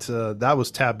not that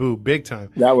was taboo big time.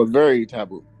 That was very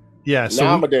taboo. Yeah. So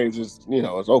nowadays it's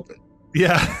open.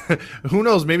 Yeah. Who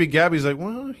knows? Maybe Gabby's like,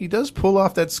 well, he does pull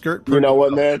off that skirt. You know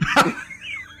what, man?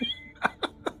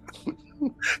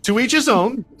 To each his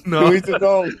own. No. To each his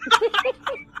own.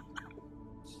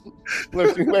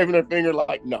 Look, she's waving her finger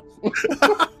like no.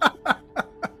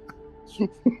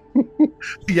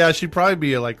 Yeah, she'd probably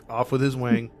be like off with his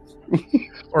wang.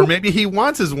 Or maybe he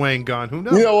wants his wang gone. Who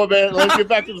knows? You know what, man? Let's get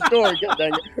back to the story. God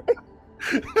dang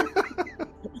it.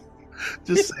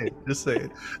 Just say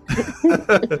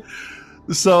it.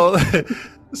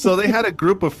 So they had a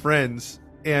group of friends,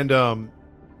 and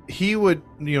he would,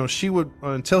 she would,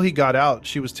 until he got out,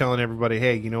 she was telling everybody,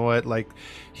 hey, you know what? Like,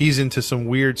 he's into some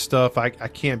weird stuff. I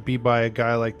can't be by a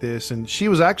guy like this. And she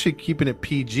was actually keeping it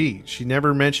PG. She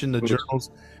never mentioned the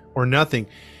journals or nothing.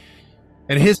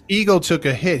 And his ego took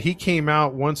a hit. He came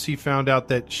out once he found out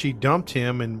that she dumped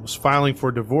him and was filing for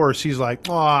divorce. He's like,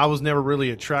 oh, I was never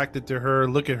really attracted to her.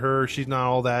 Look at her. She's not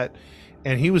all that.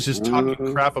 And he was just talking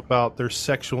crap about their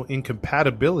sexual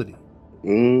incompatibility.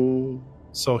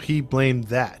 So he blamed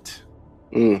that.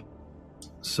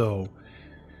 So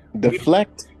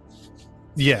deflect.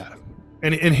 Yeah.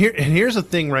 And here's the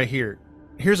thing right here.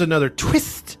 Here's another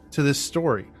twist to this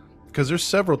story, because there's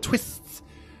several twists.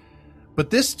 But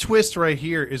this twist right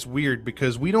here is weird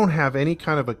because we don't have any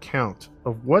kind of account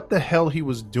of what the hell he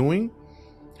was doing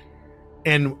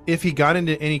and if he got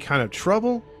into any kind of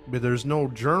trouble. But there's no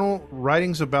journal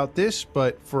writings about this.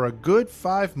 But for a good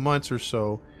 5 months or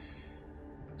so,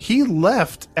 he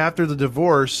left after the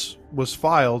divorce was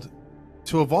filed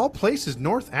to, of all places,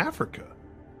 North Africa.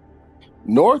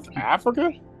 North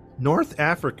Africa? North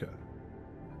Africa.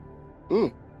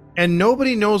 And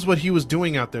nobody knows what he was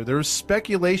doing out there. There was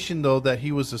speculation, though, that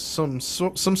he was some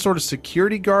sort of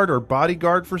security guard or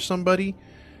bodyguard for somebody,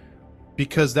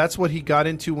 because that's what he got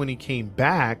into when he came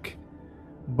back.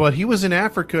 But he was in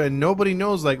Africa, and nobody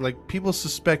knows. Like people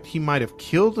suspect he might have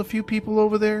killed a few people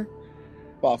over there.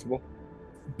 Possible.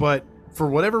 But for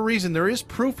whatever reason, there is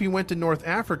proof he went to North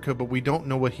Africa, but we don't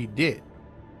know what he did.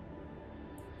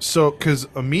 So, because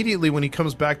immediately when he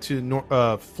comes back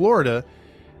to Florida,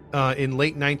 in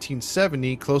late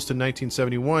 1970, close to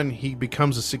 1971, he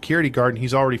becomes a security guard, and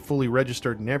he's already fully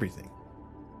registered and everything.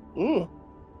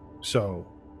 So,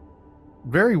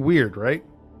 very weird, right?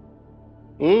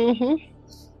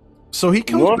 So he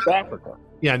comes North back. Africa.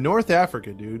 Yeah, North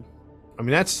Africa, dude. I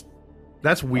mean, that's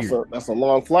weird. That's a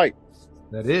long flight.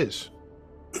 That is.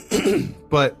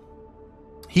 But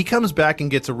he comes back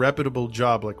and gets a reputable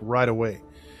job like right away.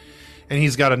 And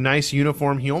he's got a nice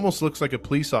uniform. He almost looks like a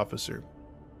police officer.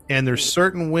 And there's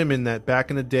certain women that back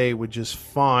in the day would just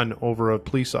fawn over a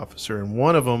police officer. And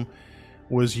one of them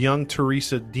was young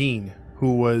Teresa Dean,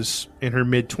 who was in her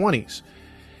mid-20s.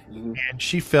 And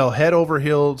she fell head over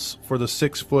heels for the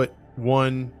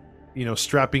 6'1",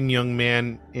 strapping young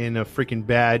man in a freaking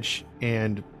badge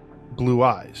and blue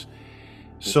eyes.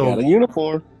 So got a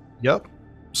uniform. Yep.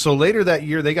 So later that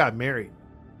year, they got married.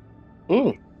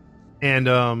 And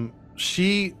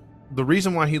the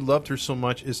reason why he loved her so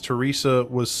much is Teresa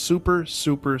was super,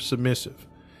 super submissive.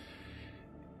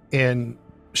 And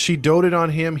she doted on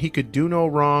him. He could do no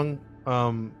wrong.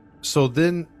 So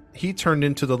then he turned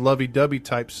into the lovey-dovey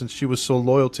type. Since she was so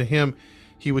loyal to him,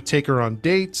 he would take her on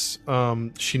dates.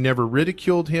 She never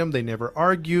ridiculed him. They never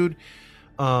argued.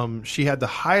 She had the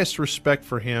highest respect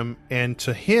for him. And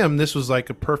to him, this was like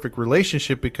a perfect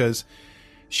relationship because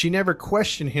she never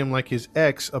questioned him like his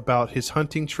ex about his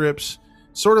hunting trips.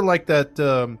 Sort of like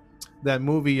that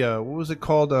movie, what was it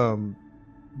called?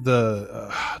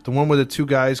 the one where the two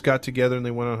guys got together and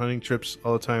they went on hunting trips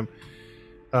all the time.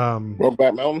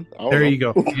 Brokeback Mountain. There you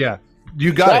go. Yeah,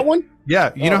 you got that it. one.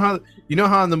 Yeah, you know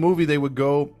how in the movie they would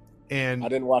go and I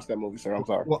didn't watch that movie, sir. I'm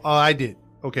sorry. Well, I did.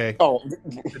 Okay. Oh,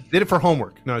 did it for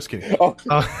homework. No, I was kidding. Okay.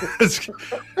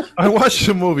 I watched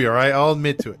the movie. All right, I'll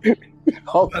admit to it.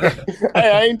 Okay.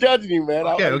 Hey, I ain't judging you, man.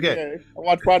 Okay. I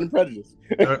watch Pride and Prejudice.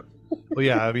 Well,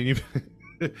 yeah. I mean,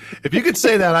 if you could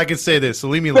say that, I could say this. So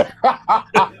leave me alone.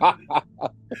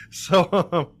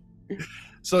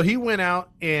 So he went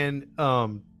out and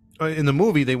in the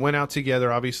movie they went out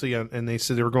together, obviously, and they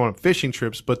said they were going on fishing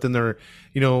trips. But then they're,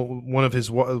 one of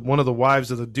the wives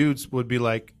of the dudes would be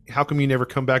like, "How come you never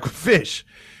come back with fish?"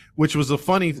 Which was a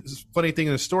funny thing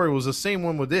in the story. Was the same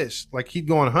one with this. Like he'd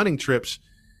go on hunting trips,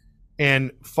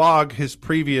 and Fogg, his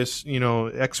previous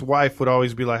ex-wife, would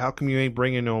always be like, "How come you ain't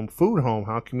bringing no food home?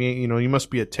 How come you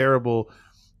must be a terrible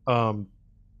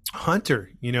hunter,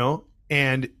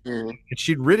 And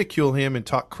she'd ridicule him and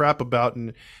talk crap about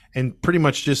and pretty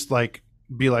much just like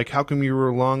be like, "How come you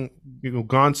were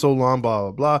gone so long, blah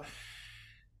blah blah."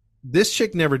 This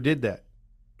chick never did that.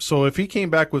 So if he came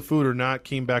back with food or not,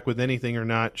 came back with anything or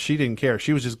not, she didn't care.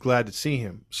 She was just glad to see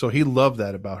him. So he loved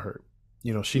that about her.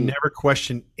 She never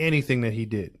questioned anything that he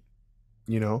did.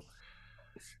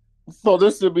 So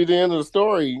this should be the end of the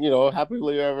story.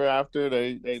 Happily ever after,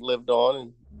 they lived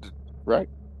on, and right?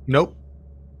 Nope.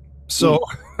 So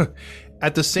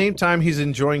at the same time he's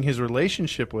enjoying his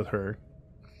relationship with her,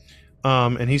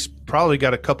 and he's probably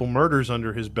got a couple murders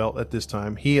under his belt at this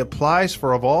time, he applies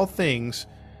for, of all things,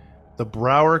 the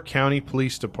Broward County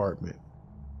Police Department.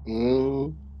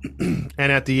 And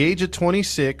at the age of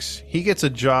 26, he gets a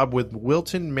job with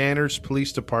Wilton Manors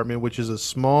Police Department, which is a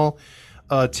small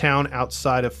town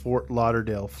outside of Fort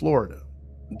Lauderdale, Florida.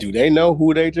 Do they know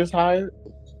who they just hired?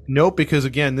 Nope, because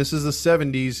again, this is the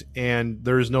 70s and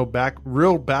there's no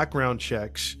real background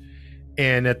checks.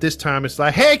 And at this time, it's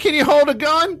like, "Hey, can you hold a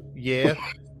gun?" "Yeah."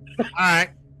 "All right,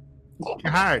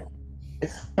 you're hired."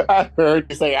 I heard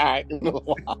you say "all right" in a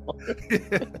while.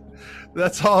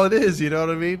 That's all it is. You know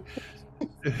what I mean?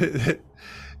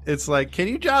 It's like, "Can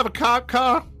you drive a cop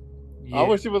car?" "Yeah." I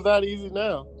wish it was that easy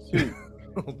now. Shoot.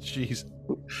 Oh, jeez.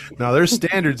 Now there's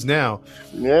standards now.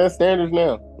 Yeah, standards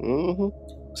now. Mm-hmm.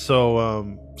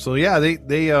 So yeah,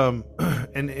 they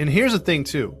and here's the thing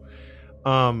too.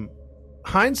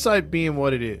 Hindsight being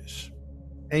what it is,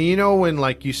 and when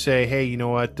like you say, "Hey, you know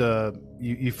what?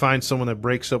 You find someone that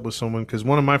breaks up with someone," because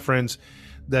one of my friends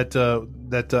that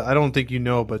I don't think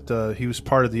but he was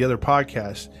part of the other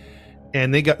podcast,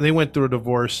 and they went through a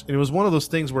divorce, and it was one of those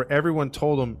things where everyone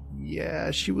told him,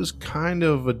 "Yeah, she was kind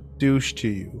of a douche to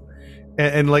you."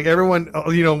 And like everyone,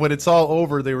 when it's all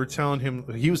over, they were telling him,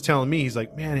 he was telling me, he's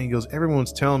like, "Man," he goes,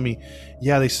 "everyone's telling me,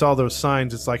 yeah, they saw those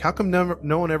signs." It's like, "How come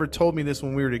no one ever told me this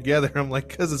when we were together?" I'm like,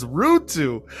 "Because it's rude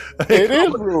to." It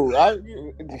is rude.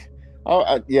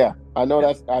 Yeah, I know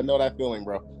that feeling,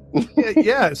 bro.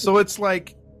 yeah. So it's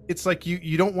like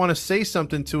you don't want to say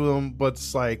something to him, but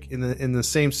it's like in the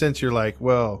same sense, you're like,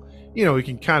 well, we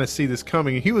can kind of see this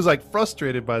coming. And he was like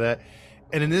frustrated by that.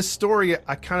 And in this story,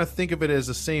 I kind of think of it as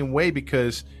the same way,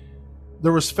 because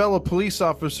there was fellow police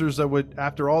officers that would,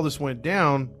 after all this went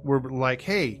down, were like,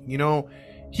 "Hey,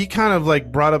 he kind of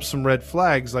like brought up some red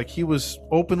flags. Like he was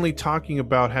openly talking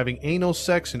about having anal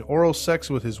sex and oral sex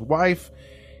with his wife.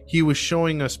 He was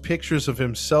showing us pictures of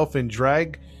himself in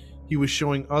drag. He was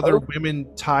showing other women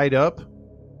tied up,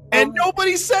 and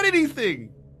nobody said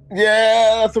anything."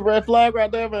 Yeah, that's a red flag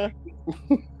right there, man.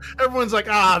 Everyone's like,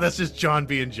 "That's just John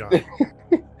being John."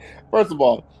 First of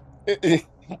all,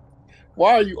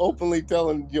 why are you openly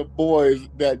telling your boys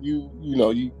that you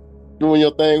doing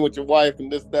your thing with your wife and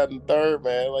this, that, and third,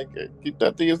 man? Like, keep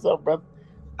that to yourself, brother.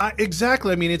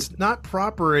 Exactly. I mean, it's not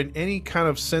proper in any kind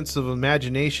of sense of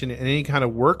imagination in any kind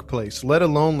of workplace, let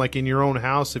alone like in your own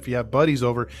house if you have buddies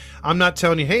over. I'm not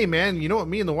telling you, "Hey, man, you know what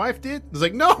me and the wife did?" It's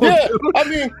like, no. Yeah, dude. I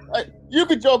mean, you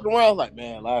could joke around like,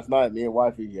 "Man, last night me and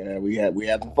wifey, yeah, we had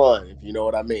some fun," if you know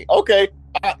what I mean. Okay,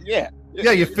 yeah.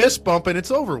 Yeah, you fist bump and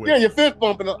it's over with. Yeah, you fist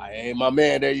bumping. Hey, my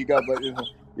man, there you go. But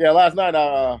yeah, last night,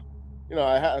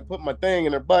 I put my thing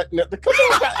in her butt. Come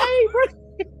on, hey, bro.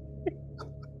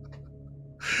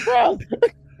 Bro.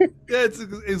 Yeah, it's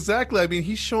exactly. I mean,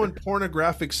 he's showing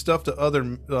pornographic stuff to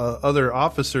other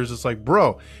officers. It's like,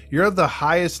 bro, you're at the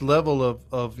highest level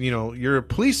of you're a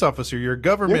police officer, you're a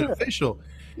government official.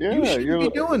 Yeah, you shouldn't be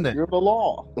doing that. You're the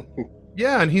law.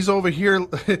 Yeah, and he's over here.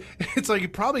 It's like he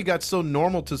probably got so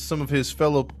normal to some of his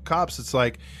fellow cops. It's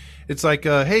like It's like,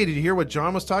 hey, did you hear what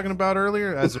John was talking about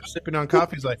earlier? As they're sipping on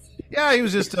coffee, he's like, yeah, he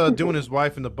was just doing his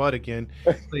wife in the butt again.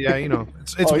 So, yeah,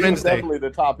 it's he was Wednesday. definitely the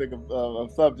topic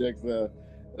of subjects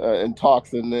and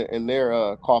talks in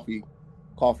their coffee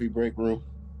break room.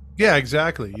 Yeah,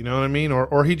 exactly. You know what I mean?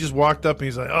 Or he just walked up and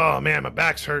he's like, oh man, my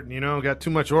back's hurting. Got too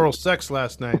much oral sex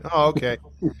last night. Oh, okay.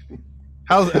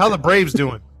 How the Braves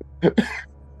doing?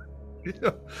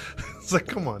 It's like,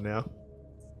 come on now.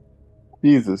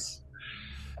 Jesus.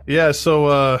 Yeah,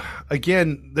 so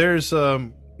again, there's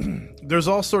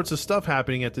all sorts of stuff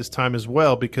happening at this time as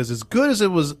well, because as good as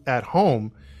it was at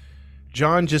home,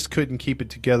 John just couldn't keep it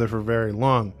together for very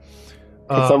long.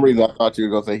 For some reason, I thought you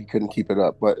were going to say he couldn't keep it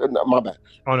up, but my bad.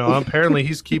 Oh, no, apparently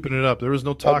he's keeping it up. There was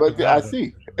no talk about I it.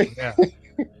 see. Yeah.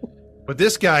 But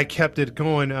this guy kept it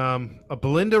going.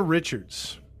 Belinda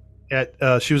Richards.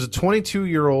 She was a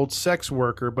 22-year-old sex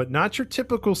worker, but not your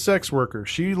typical sex worker.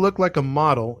 She looked like a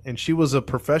model, and she was a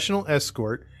professional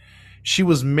escort. She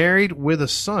was married with a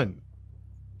son.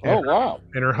 Wow.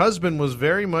 And her husband was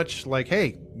very much like,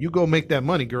 hey, you go make that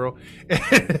money, girl.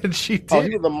 And she did. Oh,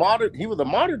 he was a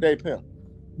modern day pimp.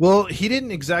 Well, he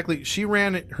didn't exactly. She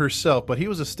ran it herself, but he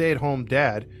was a stay-at-home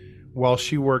dad while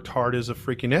she worked hard as a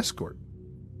freaking escort.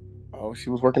 Oh, she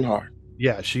was working hard.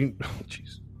 Yeah, jeez.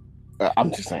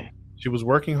 I'm just saying. She was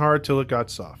working hard till it got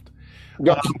soft.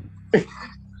 Yep.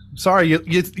 Sorry,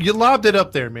 you lobbed it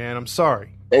up there, man. I'm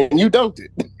sorry. And you dunked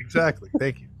it. Exactly.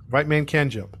 Thank you. White man can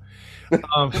jump.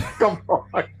 Come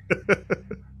on.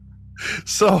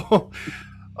 So,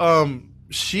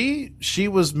 she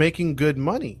was making good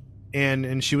money,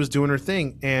 and she was doing her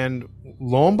thing. And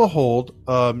lo and behold,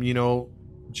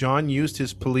 John used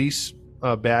his police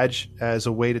badge as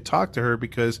a way to talk to her,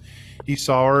 because he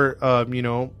saw her,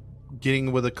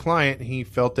 getting with a client. He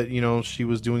felt that she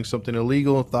was doing something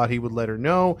illegal and thought he would let her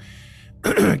know.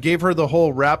 Gave her the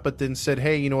whole rap, but then said,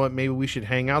 hey, you know what, maybe we should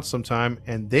hang out sometime.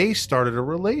 And they started a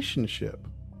relationship.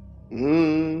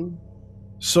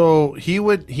 So he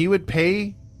would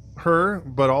pay her,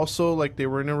 but also like they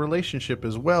were in a relationship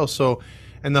as well. So,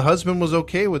 and the husband was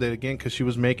okay with it, again, because she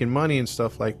was making money and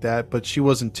stuff like that, but she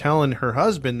wasn't telling her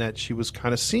husband that she was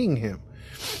kind of seeing him.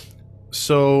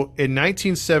 So in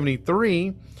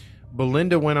 1973,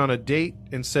 Belinda went on a date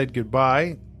and said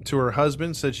goodbye to her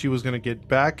husband, said she was going to get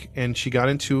back, and she got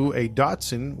into a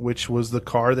Datsun, which was the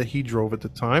car that he drove at the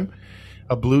time,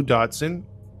 a blue Datsun.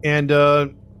 And,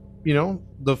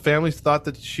 the family thought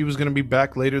that she was going to be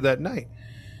back later that night.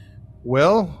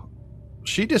 Well,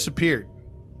 she disappeared.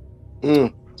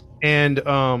 And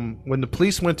when the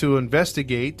police went to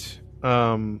investigate,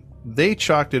 they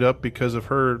chalked it up because of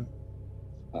her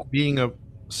being a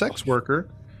sex worker.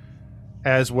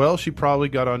 As well, she probably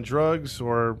got on drugs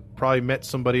or probably met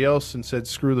somebody else and said,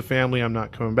 screw the family, I'm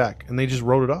not coming back. And they just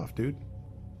wrote it off, dude.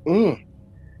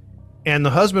 And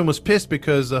the husband was pissed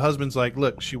because the husband's like,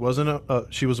 look, she was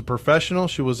a professional.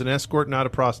 She was an escort, not a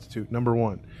prostitute, number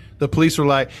one. The police were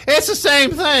like, it's the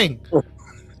same thing.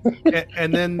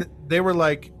 And then they were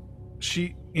like,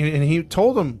 and he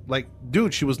told them, like,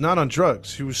 dude, she was not on drugs.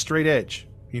 She was straight edge.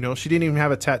 She didn't even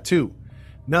have a tattoo.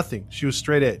 Nothing. She was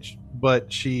straight edge.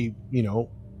 But she,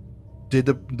 did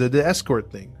the escort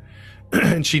thing.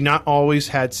 And she not always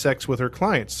had sex with her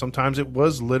clients. Sometimes it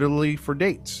was literally for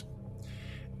dates.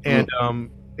 And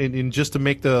and just to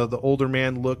make the older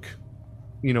man look,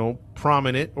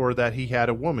 prominent, or that he had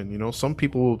a woman. Some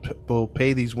people will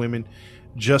pay these women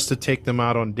just to take them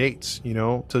out on dates,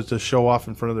 to show off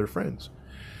in front of their friends.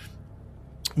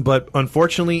 But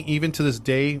unfortunately, even to this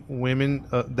day, women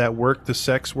that work the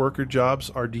sex worker jobs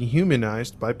are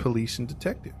dehumanized by police and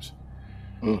detectives.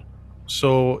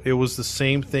 So it was the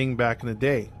same thing back in the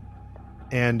day.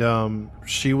 And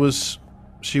she was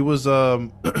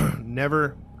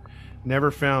never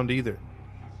found either.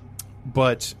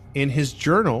 But in his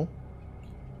journal,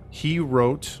 he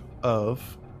wrote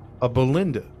of a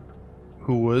Belinda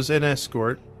who was an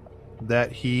escort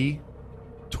that he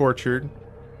tortured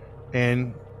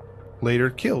and later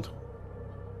killed.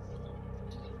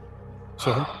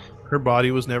 So her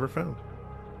body was never found.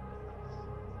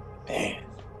 Man.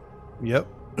 Yep.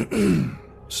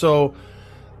 So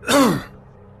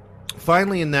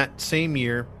finally, in that same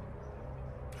year,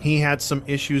 he had some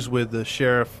issues with the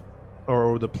sheriff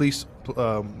or the police,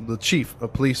 the chief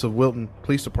of police of Wilton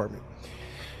Police Department.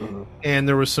 And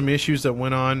there was some issues that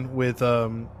went on with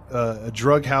a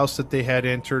drug house that they had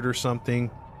entered or something.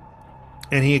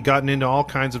 And he had gotten into all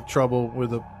kinds of trouble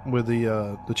with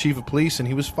the chief of police, and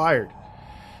he was fired.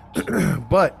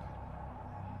 But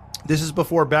this is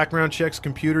before background checks,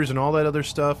 computers, and all that other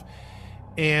stuff.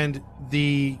 and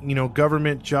the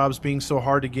government jobs being so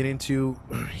hard to get into,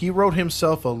 he wrote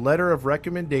himself a letter of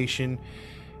recommendation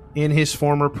in his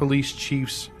former police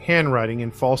chief's handwriting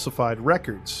and falsified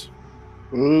records.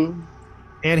 And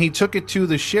he took it to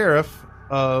the sheriff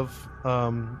of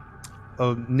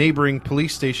a neighboring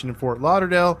police station in Fort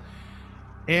Lauderdale,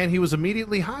 and he was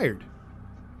immediately hired.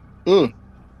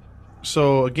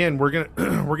 So again, we're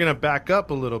gonna back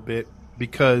up a little bit,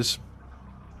 because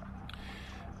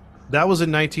that was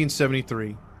in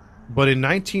 1973, but in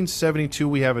 1972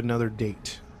 we have another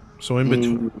date. So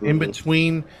in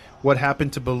between what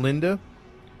happened to Belinda,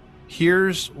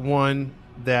 here's one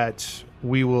that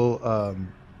we will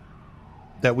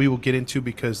get into,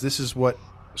 because this is what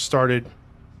started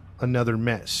another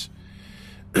mess.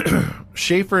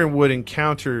 Schaefer would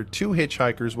encounter two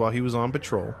hitchhikers while he was on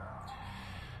patrol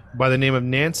by the name of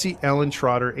Nancy Ellen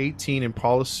Trotter, 18, and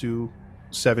Paula Sue,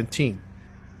 17.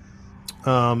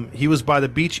 He was by the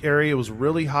beach area. It was a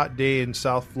really hot day in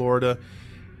South Florida,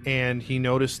 and he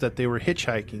noticed that they were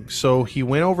hitchhiking. So he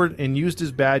went over and used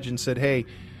his badge and said, "Hey,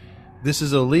 this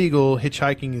is illegal.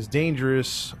 Hitchhiking is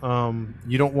dangerous.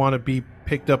 You don't want to be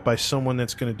picked up by someone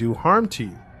that's going to do harm to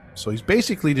you." So he's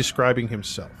basically describing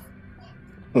himself.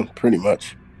 Pretty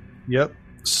much. Yep.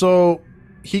 So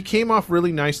he came off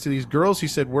really nice to these girls. He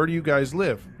said, "Where do you guys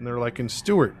live?" And they're like, "In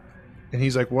Stewart." And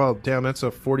he's like, "Well, damn, that's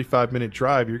a 45-minute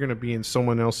drive. You're going to be in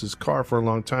someone else's car for a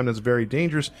long time. That's very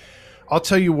dangerous. I'll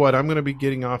tell you what, I'm going to be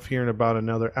getting off here in about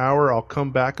another hour. I'll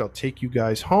come back. I'll take you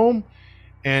guys home.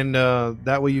 And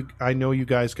that way I know you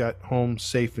guys got home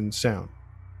safe and sound."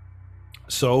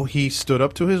 So he stood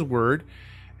up to his word,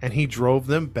 and he drove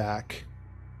them back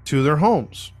to their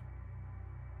homes.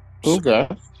 Okay.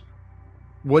 So,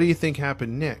 what do you think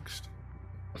happened next?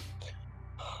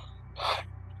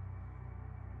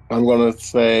 I'm going to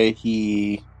say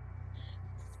he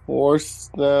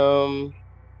forced them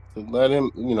to let him,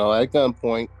 at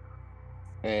gunpoint,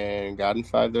 and got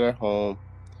inside their home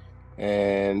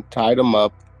and tied them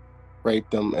up,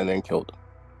 raped them, and then killed them.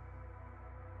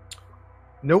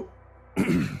 Nope.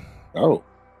 Oh.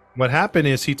 What happened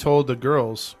is he told the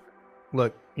girls,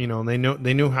 look, they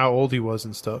knew how old he was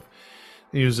and stuff.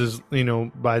 He was just,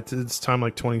 by this time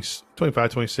like 20,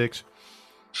 25, 26.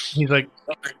 He's like,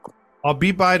 "I'll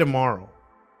be by tomorrow.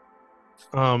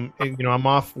 And, I'm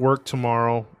off work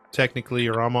tomorrow, technically,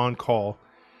 or I'm on call.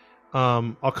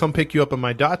 I'll come pick you up in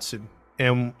my Datsun,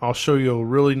 and I'll show you a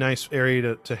really nice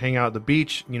area to hang out at the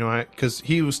beach." Because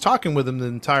he was talking with them the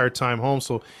entire time home,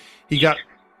 so he got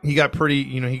pretty,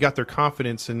 he got their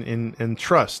confidence and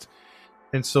trust.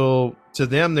 And so to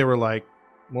them, they were like,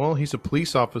 "Well, he's a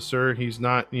police officer. He's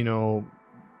not, we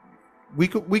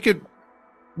could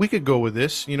go with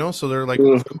this, So they're like,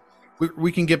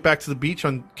 we can get back to the beach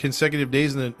on consecutive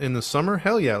days in the summer.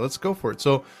 Hell yeah, let's go for it."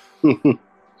 So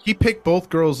he picked both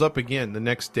girls up again the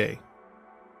next day.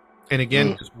 And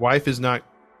again, his wife is not,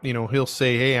 he'll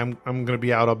say, "Hey, I'm going to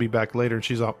be out. I'll be back later." And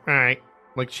she's all right.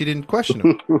 Like, she didn't question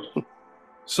him.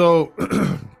 So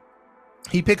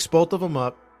he picks both of them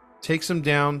up, takes them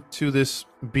down to this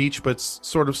beach, but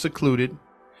sort of secluded.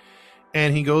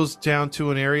 And he goes down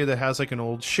to an area that has like an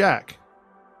old shack.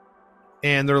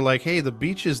 And they're like, "Hey, the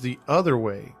beach is the other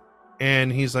way."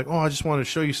 And he's like, "Oh, I just want to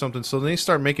show you something." So then they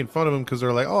start making fun of him because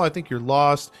they're like, "Oh, I think you're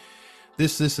lost.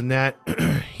 This, and that."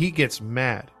 He gets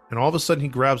mad. And all of a sudden he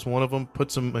grabs one of them,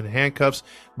 puts them in handcuffs.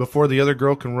 Before the other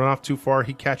girl can run off too far,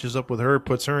 he catches up with her,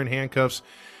 puts her in handcuffs.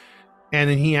 And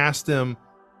then he asks them,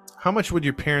 "How much would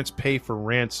your parents pay for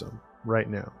ransom right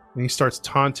now?" And he starts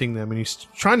taunting them, and he's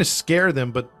trying to scare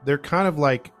them, but they're kind of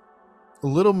like a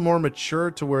little more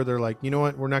mature to where they're like, "You know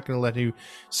what? We're not going to let you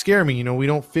scare me. We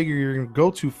don't figure you're going to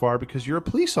go too far because you're a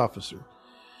police officer."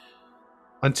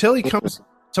 Until he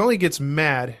gets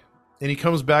mad, and he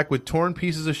comes back with torn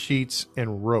pieces of sheets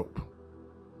and rope.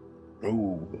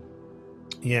 Ooh.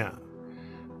 Yeah.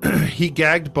 He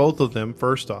gagged both of them,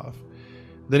 first off.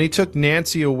 Then he took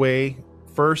Nancy away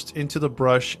first into the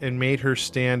brush and made her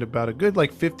stand about a good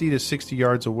 50 to 60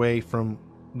 yards away from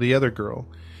the other girl.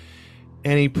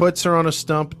 And he puts her on a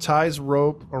stump, ties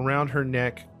rope around her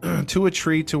neck to a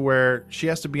tree to where she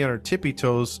has to be on her tippy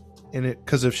toes.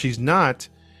 Because if she's not,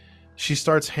 she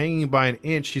starts hanging by an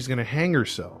inch. She's going to hang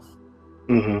herself.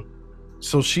 Mm-hmm.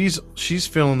 So she's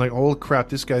feeling like, "Oh crap,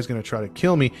 this guy's going to try to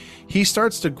kill me." He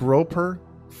starts to grope her,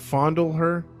 fondle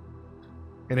her.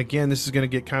 And again, this is going to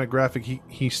get kind of graphic.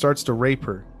 He starts to rape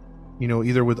her,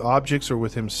 either with objects or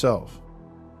with himself.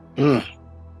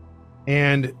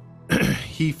 And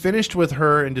he finished with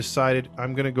her and decided,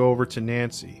 "I'm going to go over to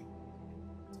Nancy."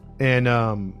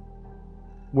 And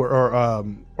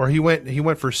or he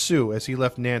went for Sue as he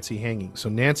left Nancy hanging. So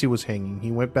Nancy was hanging.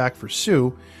 He went back for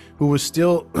Sue, who was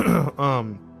still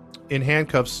in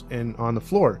handcuffs and on the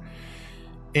floor.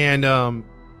 And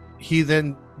he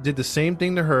then did the same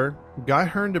thing to her, got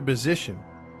her into position.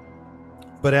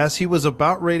 But as he was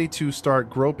about ready to start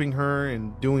groping her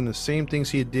and doing the same things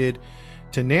he did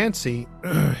to Nancy,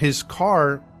 his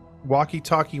car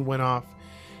walkie-talkie went off,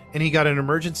 and he got an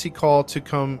emergency call to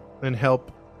come and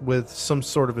help with some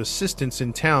sort of assistance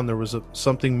in town. There was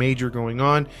something major going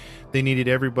on. They needed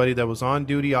everybody that was on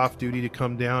duty, off duty to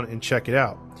come down and check it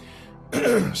out.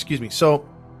 Excuse me. So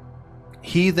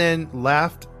he then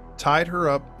laughed, tied her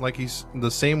up like he's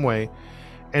the same way,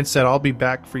 and said, "I'll be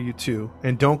back for you too.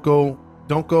 And don't go,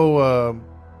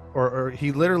 or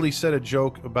he literally said a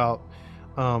joke about,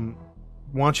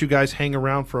 once you guys hang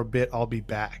around for a bit, I'll be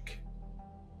back."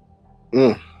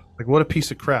 Like, what a piece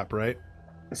of crap, right?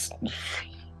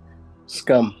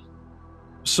 Scum.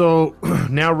 So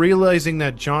now, realizing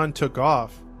that John took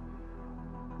off,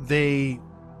 they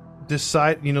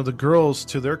decide, the girls,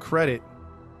 to their credit,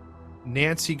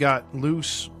 Nancy got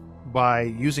loose by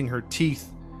using her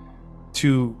teeth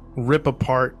to rip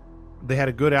apart. They had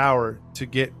a good hour to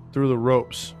get through the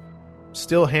ropes,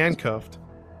 still handcuffed.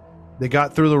 They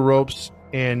got through the ropes,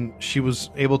 and she was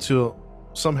able to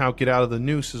somehow get out of the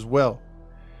noose as well.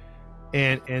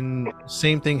 And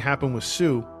same thing happened with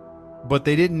Sue, but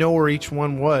they didn't know where each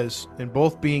one was, and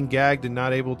both being gagged and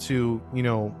not able to,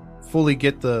 fully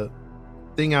get the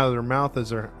thing out of their mouth as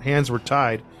their hands were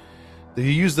tied. They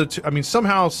used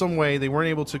somehow, some way, they weren't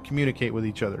able to communicate with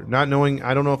each other. Not knowing,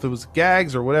 I don't know if it was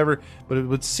gags or whatever, but it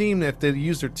would seem that if they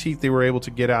used their teeth, they were able to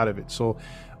get out of it. So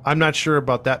I'm not sure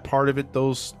about that part of it.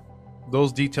 Those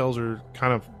details are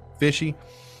kind of fishy.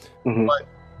 Mm-hmm. But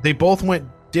they both went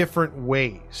different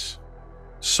ways.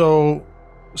 So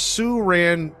Sue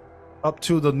ran up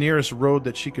to the nearest road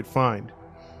that she could find,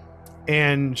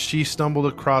 and she stumbled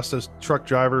across a truck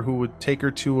driver who would take her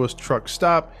to a truck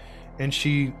stop, and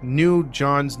she knew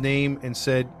John's name and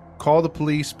said, "Call the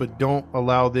police, but don't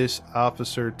allow this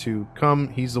officer to come.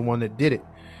 He's the one that did it."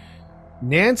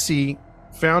 Nancy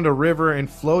found a river and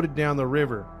floated down the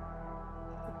river.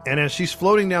 And as she's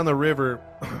floating down the river,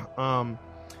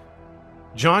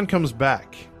 John comes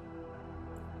back.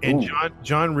 And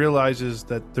John realizes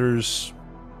that there's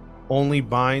only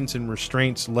binds and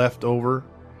restraints left over.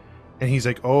 And he's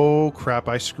like, "Oh, crap,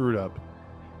 I screwed up."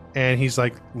 And he's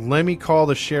like, "Let me call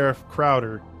the Sheriff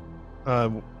Crowder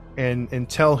and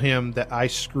tell him that I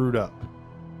screwed up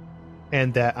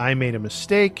and that I made a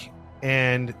mistake.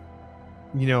 And,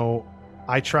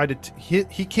 I tried to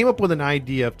he came up with an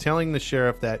idea of telling the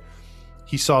sheriff that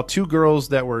he saw two girls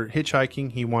that were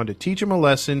hitchhiking. He wanted to teach them a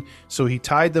lesson, so he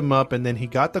tied them up, and then he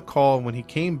got the call. And when he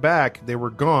came back, they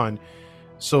were gone.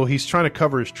 So he's trying to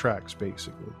cover his tracks,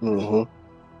 basically. Mm-hmm.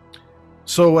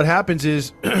 So what happens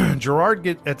is Gerard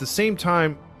at the same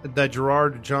time that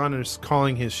John is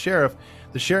calling his sheriff,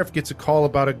 the sheriff gets a call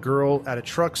about a girl at a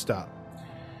truck stop.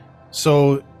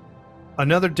 So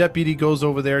another deputy goes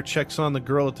over there, checks on the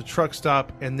girl at the truck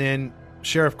stop, and then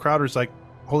Sheriff Crowder's like,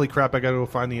 "Holy crap, I gotta go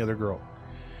find the other girl."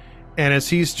 And as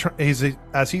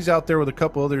he's out there with a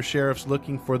couple other sheriffs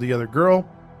looking for the other girl,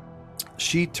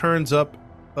 she turns up,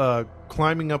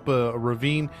 climbing up a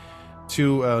ravine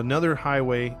to another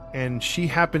highway, and she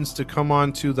happens to come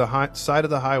onto the side of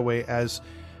the highway as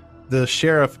the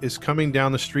sheriff is coming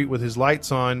down the street with his lights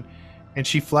on, and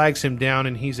she flags him down,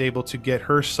 and he's able to get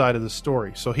her side of the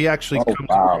story. So he actually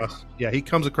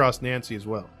comes across Nancy as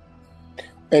well.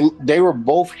 And they were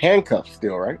both handcuffed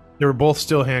still, right? They were both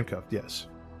still handcuffed, yes.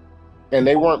 And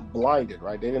they weren't blinded,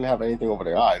 right? They didn't have anything over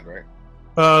their eyes, right?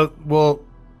 Well,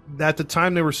 at the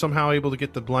time they were somehow able to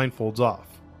get the blindfolds off.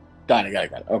 Got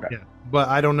it. Okay. Yeah, but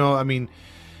I don't know. I mean,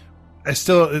 it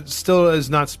still is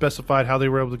not specified how they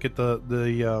were able to get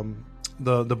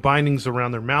the bindings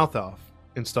around their mouth off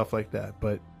and stuff like that.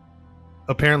 But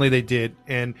apparently they did.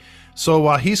 And so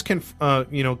while he's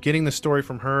getting the story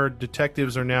from her,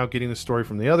 detectives are now getting the story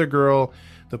from the other girl.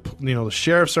 The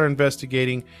sheriffs are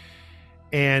investigating,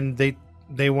 and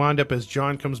they wind up, as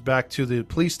John comes back to the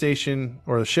police station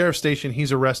or the sheriff's station,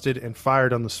 he's arrested and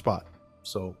fired on the spot.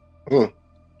 So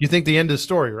you think the end of the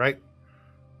story, right?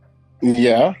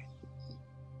 Yeah.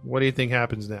 What do you think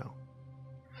happens now?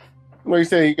 Well, you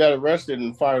say he got arrested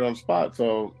and fired on the spot,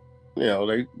 so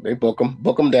they book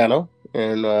him down,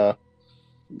 and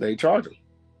they charge him.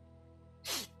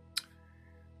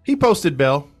 He posted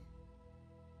bail.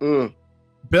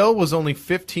 Bail was only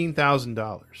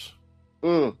 $15,000.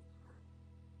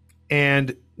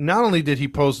 And not only did he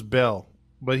post bail,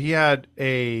 but he had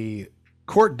a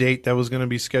court date that was going to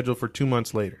be scheduled for 2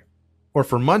 months later. or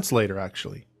for months later,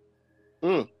 actually.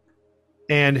 Mm.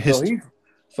 And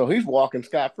so he's walking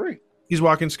scot-free. He's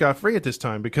walking scot-free at this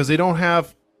time because they don't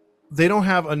have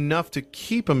enough to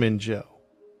keep him in jail.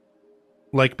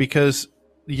 Like, because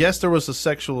yes, there was a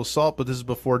sexual assault, but this is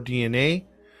before DNA.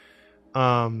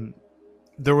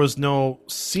 There was no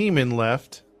semen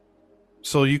left,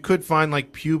 so you could find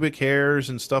like pubic hairs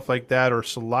and stuff like that, or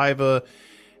saliva,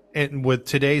 and with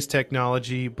today's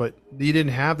technology, but you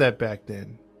didn't have that back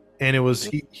then. And it was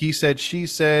he said, she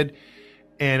said,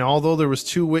 and although there was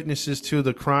 2 witnesses to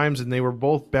the crimes and they were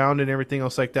both bound and everything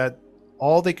else like that,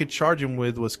 all they could charge him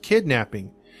with was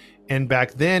kidnapping. And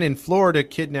back then in Florida,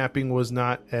 kidnapping was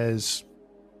not as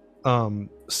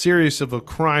serious of a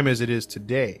crime as it is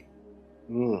today.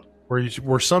 Where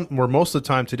most of the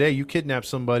time today, you kidnap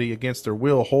somebody against their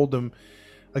will, hold them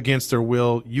against their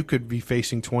will, you could be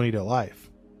facing 20 to life,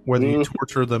 whether you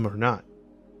torture them or not,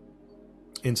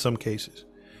 in some cases.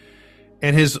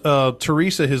 And his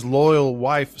Teresa, his loyal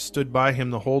wife, stood by him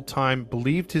the whole time,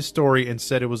 believed his story, and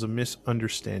said it was a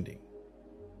misunderstanding.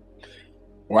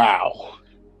 Wow.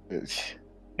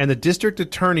 And the district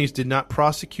attorneys did not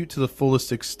prosecute to the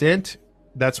fullest extent.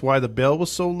 That's why the bail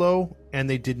was so low, and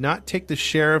they did not take the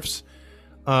sheriff's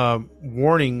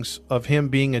warnings of him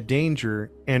being a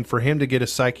danger and for him to get a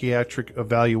psychiatric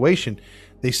evaluation.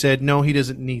 They said, no, he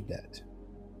doesn't need that.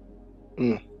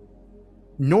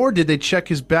 Nor did they check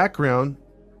his background.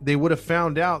 They would have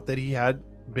found out that he had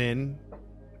been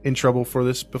in trouble for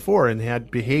this before and had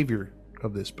behavior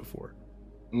of this before.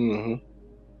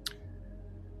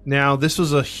 Now, this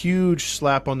was a huge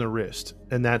slap on the wrist,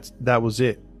 and that was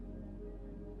it.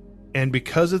 And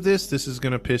because of this is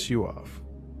going to piss you off.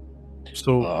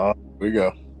 So here we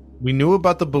go. We knew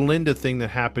about the Belinda thing that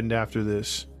happened after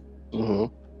this.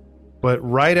 But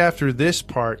right after this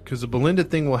part, because the Belinda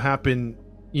thing will happen,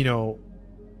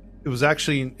 it was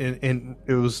actually in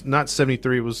it was not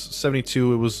 73, it was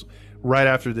 72. It was right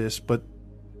after this, but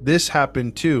this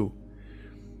happened too.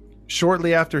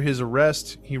 Shortly after his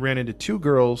arrest, he ran into 2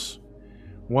 girls,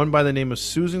 one by the name of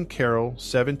Susan Carroll,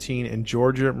 17, and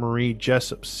Georgia Marie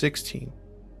Jessup, 16.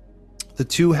 The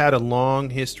 2 had a long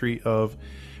history of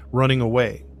running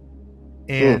away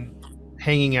and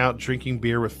hanging out, drinking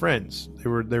beer with friends. They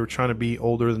were trying to be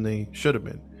older than they should have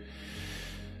been,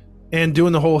 and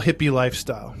doing the whole hippie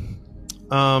lifestyle.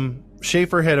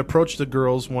 Schaefer had approached the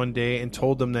girls one day and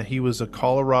told them that he was a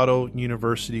Colorado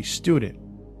University student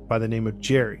by the name of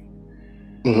Jerry.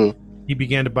 He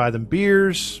began to buy them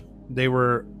beers. They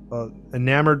were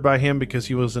enamored by him because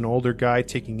he was an older guy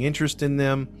taking interest in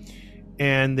them,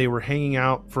 and they were hanging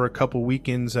out for a couple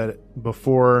weekends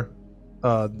before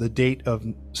the date of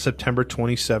September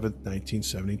 27th,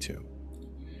 1972.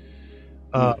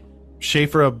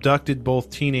 Schaefer abducted both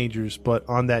teenagers, but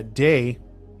on that day,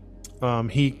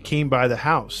 he came by the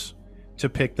house to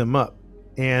pick them up,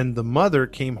 and the mother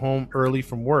came home early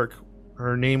from work.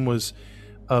 Her name was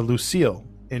Lucille,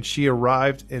 and she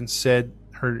arrived and said,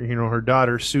 her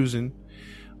daughter Susan,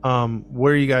 what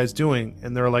are you guys doing?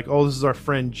 And they're like, oh, this is our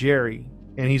friend Jerry,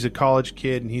 and he's a college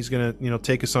kid, and he's gonna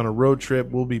take us on a road trip.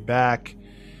 We'll be back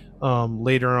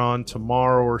later on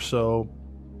tomorrow or so.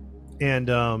 And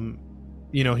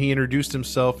he introduced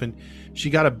himself, and she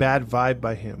got a bad vibe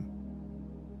by him.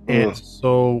 And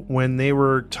so when they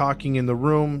were talking in the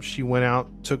room, she went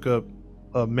out, took a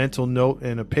mental note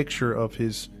and a picture of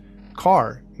his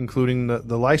car, including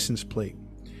the license plate.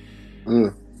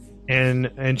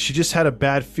 And she just had a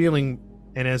bad feeling.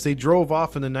 And as they drove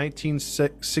off in the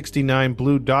 1969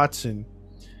 blue Datsun,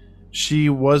 she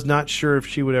was not sure if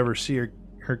she would ever see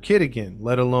her kid again,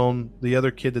 let alone the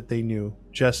other kid that they knew,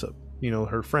 Jessup,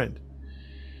 her friend.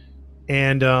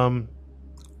 And the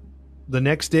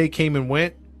next day came and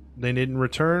went. They didn't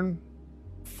return.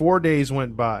 4 days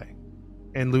went by,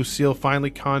 and Lucille finally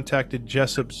contacted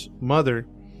Jessup's mother,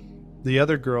 the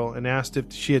other girl, and asked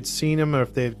if she had seen him or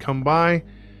if they had come by.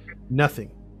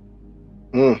 Nothing.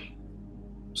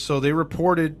 So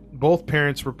both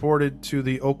parents reported to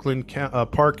the Oakland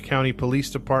Park County Police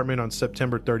Department on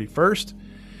September 31st.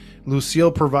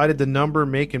 Lucille provided the number,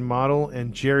 make, and model,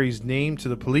 and Jerry's name to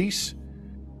the police.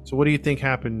 So what do you think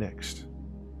happened next?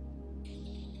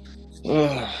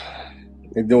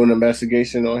 They're doing an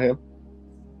investigation on him?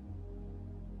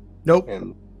 Nope.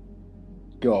 And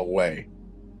go away.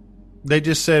 They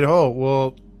just said, oh,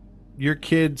 well, your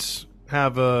kids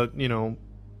have a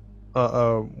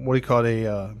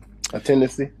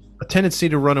tendency? A tendency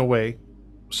to run away.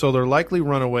 So they're likely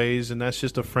runaways, and that's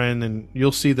just a friend, and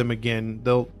you'll see them again.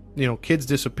 They'll, kids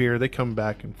disappear. They come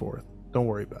back and forth. Don't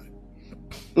worry about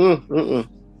it.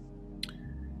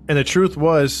 And the truth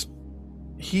was,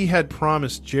 he had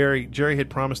promised Jerry had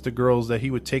promised the girls that he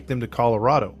would take them to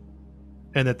Colorado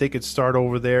and that they could start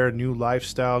over there, a new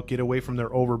lifestyle, get away from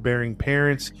their overbearing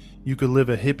parents. You could live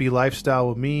a hippie lifestyle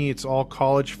with me. It's all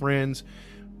college friends.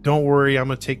 Don't worry, I'm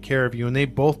going to take care of you. And they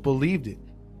both believed it.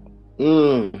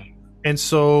 And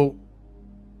so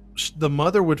the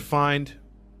mother would find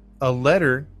a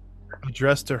letter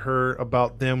addressed to her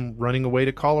about them running away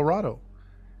to Colorado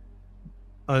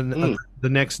the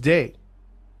next day.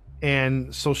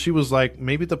 And so she was like,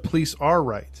 maybe the police are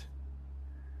right.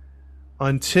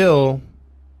 Until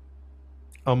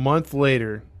a month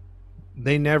later,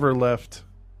 they never left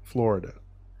Florida.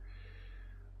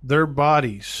 Their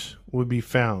bodies would be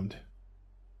found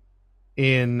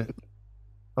in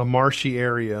a marshy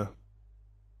area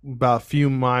about a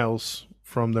few miles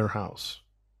from their house.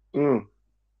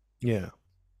 Yeah.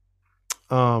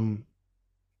 The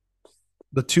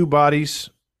two bodies,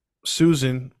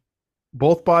 Susan,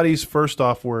 both bodies first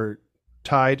off were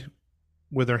tied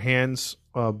with their hands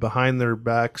behind their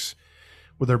backs,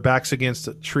 with their backs against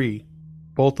a tree,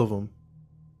 both of them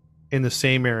in the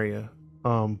same area.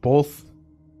 Both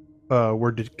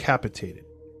were decapitated.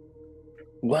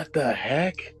 What the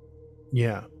heck?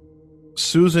 Yeah.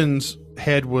 Susan's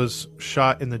head was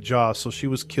shot in the jaw, so she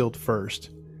was killed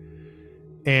first.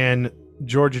 And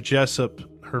Georgia Jessup,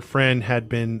 her friend, had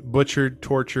been butchered,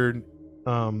 tortured,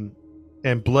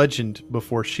 and bludgeoned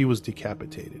before she was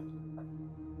decapitated.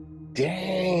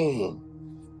 Dang.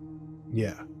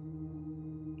 Yeah.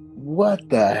 What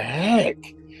the heck?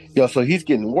 Yo, so he's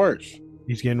getting worse.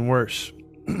 He's getting worse.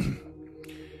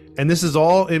 And this is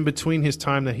all in between his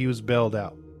time that he was bailed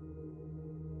out.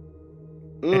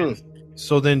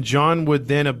 So then John would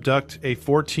then abduct a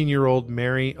 14-year-old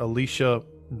Mary Alicia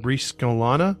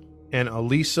Briscolana and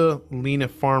Elisa Lena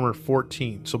Farmer,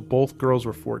 14. So both girls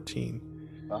were 14.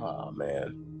 Oh,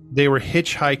 man. They were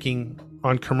hitchhiking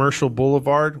on Commercial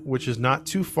Boulevard, which is not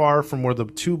too far from where the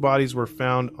two bodies were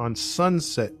found on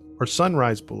Sunset or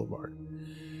Sunrise Boulevard,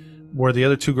 where the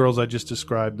other two girls I just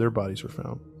described, their bodies were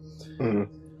found.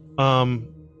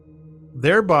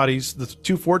 Their bodies, the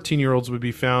two 14-year-olds, would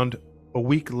be found a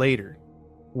week later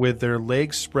with their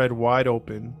legs spread wide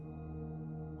open.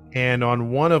 And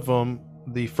on one of them,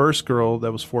 the first girl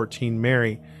that was 14,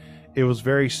 Mary, it was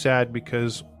very sad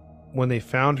because when they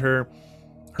found her,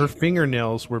 her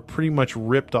fingernails were pretty much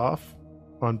ripped off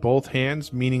on both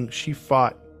hands, meaning she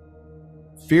fought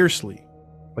fiercely.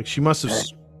 Like she must have,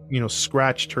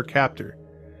 scratched her captor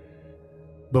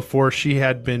before she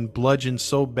had been bludgeoned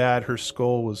so bad her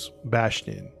skull was bashed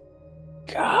in.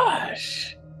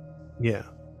 Gosh. Yeah.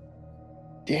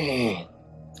 Dang.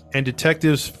 And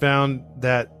detectives found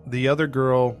that the other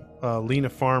girl, Lena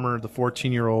Farmer, the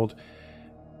 14-year-old,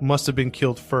 must have been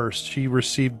killed first. She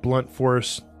received blunt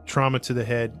force trauma to the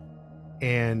head,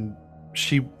 and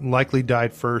she likely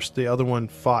died first. The other one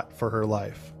fought for her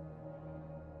life.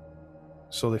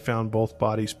 So they found both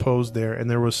bodies posed there, and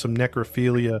there was some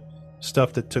necrophilia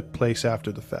stuff that took place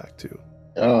after the fact, too.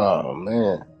 Oh,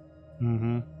 man.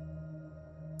 Mm-hmm.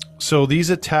 So these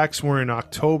attacks were in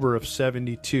October of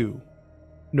 72.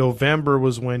 November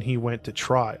was when he went to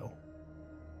trial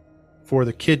for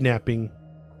the kidnapping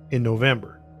in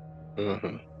November.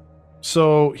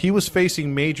 So he was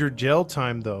facing major jail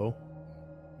time, though,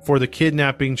 for the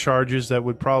kidnapping charges that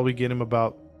would probably get him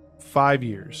about 5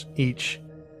 years each.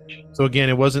 So again,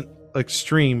 it wasn't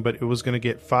extreme, but it was going to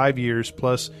get 5 years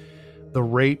plus the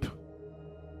rape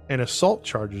and assault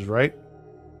charges, right?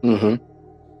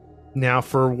 Now,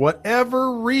 for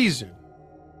whatever reason,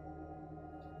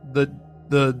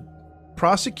 the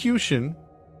prosecution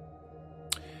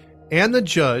and the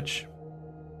judge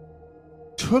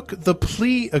took the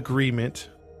plea agreement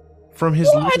from his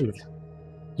lawyer.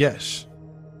 Yes.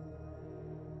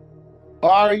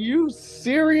 Are you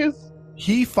serious?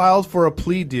 He filed for a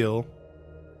plea deal.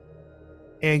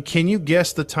 And can you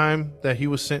guess the time that he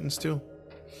was sentenced to?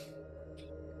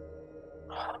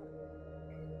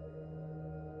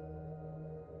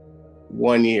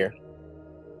 One year.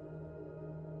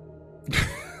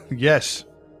 Yes.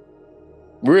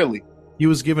 Really? He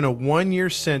was given a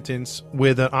 1-year sentence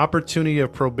with an opportunity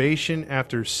of probation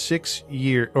after 6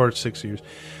 years, or 6 years.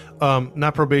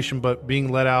 Not probation, but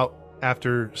being let out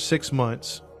after 6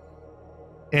 months.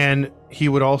 And he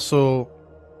would also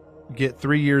get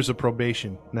 3 years of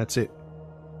probation, and that's it.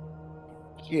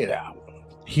 Get out.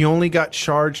 He only got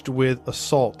charged with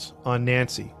assault on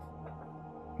Nancy.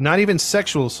 Not even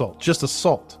sexual assault, just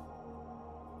assault.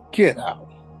 Get out.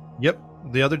 Yep.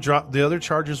 The other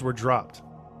charges were dropped.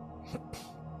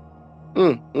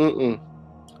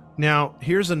 Now,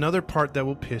 here's another part that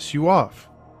will piss you off.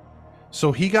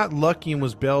 So he got lucky and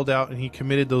was bailed out, and he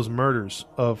committed those murders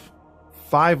of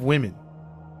 5 women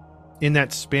in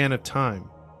that span of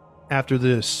time after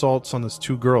the assaults on those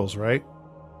 2 girls, right?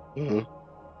 Mm-hmm.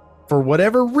 For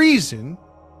whatever reason,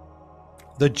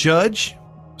 the judge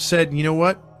said, you know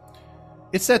what?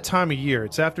 It's that time of year.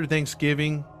 It's after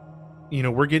Thanksgiving. You know,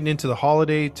 we're getting into the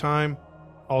holiday time.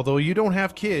 Although you don't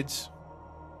have kids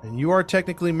and you are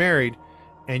technically married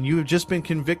and you have just been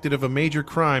convicted of a major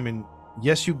crime, and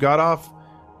yes, you got off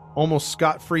almost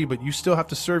scot-free, but you still have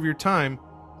to serve your time.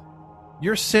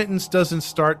 Your sentence doesn't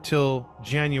start till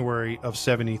January of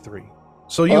 73.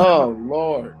 So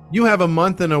Lord, you have a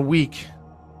month and a week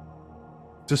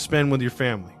to spend with your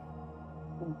family.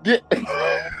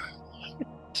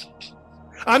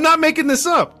 I'm not making this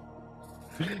up.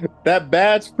 That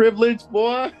badge privilege,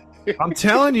 boy. I'm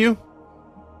telling you.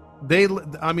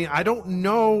 I don't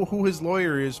know who his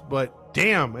lawyer is, but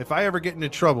damn, if I ever get into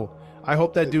trouble, I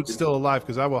hope that dude's still alive,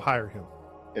 because I will hire him.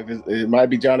 If it might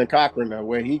be Johnny Cochran now,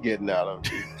 where he getting out of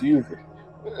Jesus.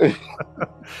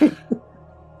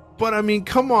 But I mean,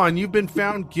 come on, you've been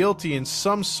found guilty in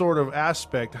some sort of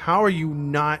aspect. How are you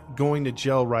not going to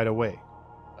jail right away?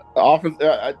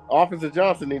 Officer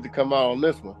Johnson needs to come out on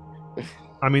this one.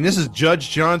 I mean, this is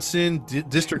Judge Johnson,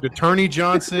 District Attorney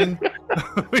Johnson.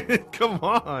 Come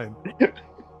on.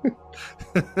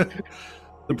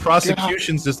 The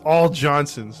prosecution's just all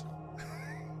Johnsons.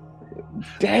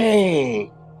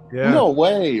 Dang. Yeah. No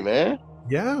way, man.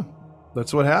 Yeah,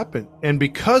 that's what happened. And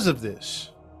because of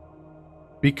this,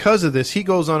 he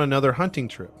goes on another hunting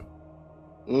trip.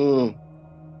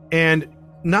 And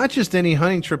not just any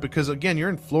hunting trip, because again, you're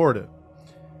in Florida.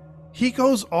 He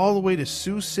goes all the way to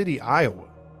Sioux City, Iowa.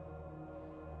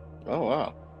 Oh,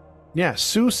 wow. Yeah,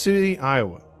 Sioux City,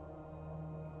 Iowa.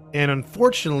 And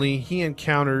unfortunately, he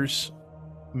encounters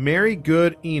Mary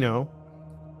Good Eno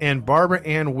and Barbara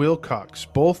Ann Wilcox,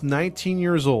 both 19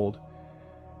 years old.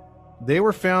 They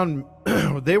were found,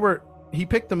 he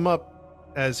picked them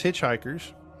up as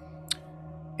hitchhikers.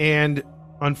 And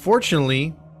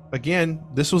unfortunately, again,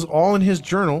 this was all in his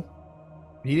journal.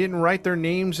 He didn't write their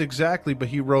names exactly, but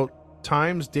he wrote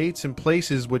times, dates, and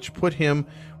places, which put him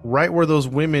right where those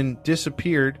women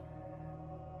disappeared.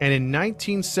 And in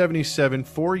 1977,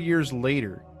 4 years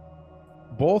later,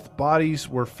 both bodies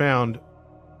were found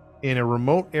in a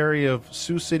remote area of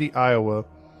Sioux City, Iowa.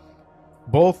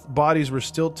 Both bodies were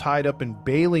still tied up in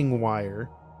baling wire,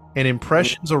 and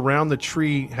impressions around the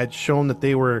tree had shown that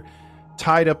they were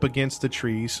tied up against the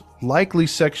trees, likely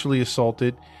sexually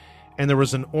assaulted. And there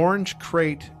was an orange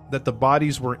crate that the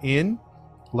bodies were in,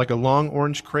 like a long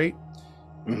orange crate,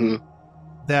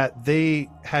 that they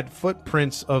had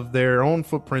footprints of their own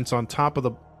footprints on top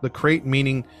of the crate,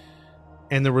 meaning,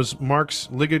 and there was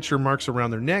ligature marks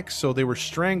around their necks, so they were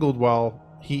strangled while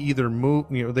he either moved,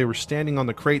 they were standing on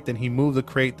the crate, then he moved the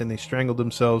crate, then they strangled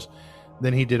themselves,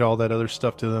 then he did all that other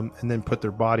stuff to them, and then put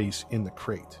their bodies in the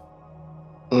crate.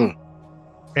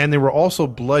 And they were also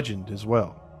bludgeoned as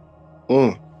well.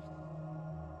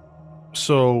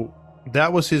 So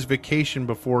that was his vacation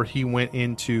before he went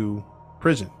into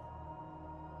prison.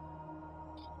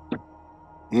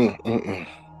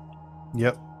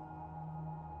 Yep.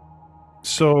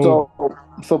 So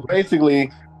basically,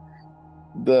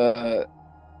 the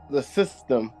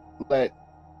system let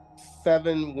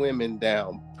 7 women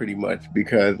down pretty much,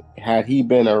 because had he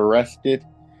been arrested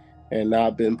and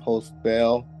not been post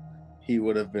bail, he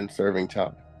would have been serving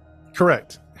time.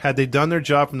 Correct. Had they done their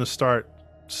job from the start,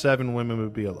 7 women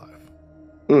would be alive.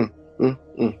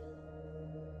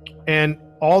 And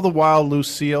all the while,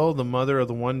 Lucille, the mother of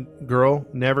the one girl,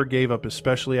 never gave up,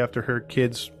 especially after her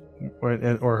kids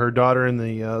or her daughter and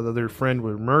the other friend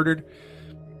were murdered.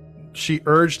 She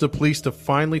urged the police to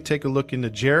finally take a look into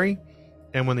Jerry.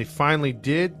 And when they finally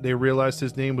did, they realized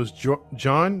his name was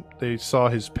John. They saw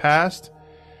his past.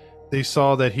 They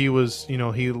saw that he was,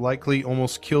 he likely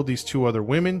almost killed these 2 other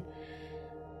women.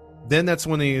 Then that's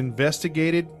when they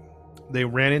investigated. They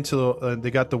ran into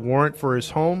they got the warrant for his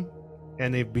home,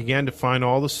 and they began to find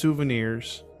all the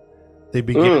souvenirs. They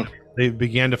began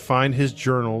to find his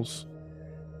journals.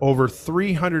 Over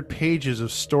 300 pages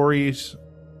of stories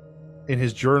in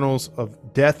his journals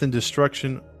of death and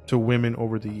destruction to women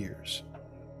over the years.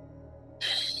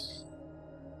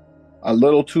 A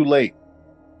little too late.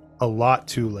 A lot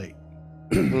too late.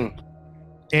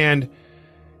 And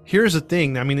here's the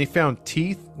thing. I mean, they found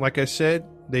teeth, like I said.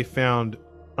 They found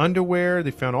underwear.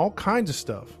 They found all kinds of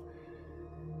stuff.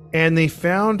 And they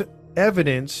found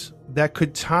evidence that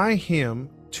could tie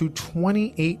him to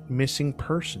 28 missing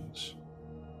persons.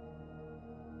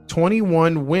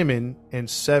 21 women and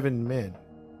 7 men.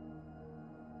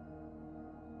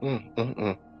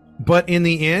 But in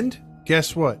the end,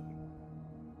 guess what?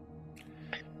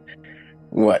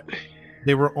 What?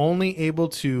 They were only able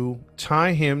to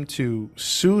tie him to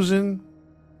Susan,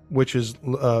 which is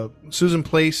Susan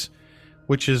Place,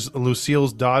 which is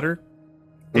Lucille's daughter,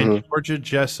 and Georgia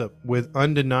Jessup, with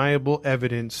undeniable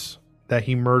evidence that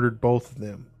he murdered both of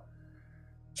them.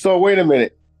 So wait a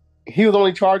minute. He was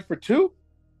only charged for 2?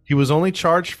 He was only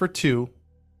charged for 2,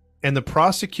 and the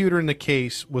prosecutor in the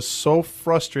case was so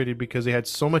frustrated because they had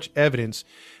so much evidence.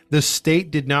 The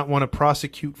state did not want to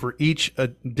prosecute for each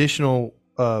additional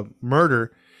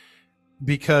murder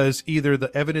because either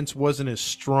the evidence wasn't as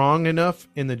strong enough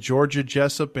in the Georgia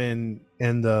Jessup and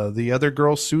the other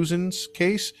girl Susan's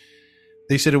case.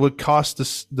 They said it would cost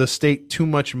the state too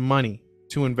much money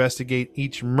to investigate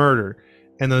each murder,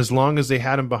 and as long as they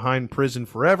had him behind prison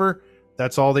forever,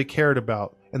 that's all they cared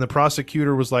about. And the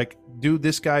prosecutor was like, dude,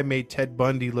 this guy made Ted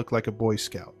Bundy look like a Boy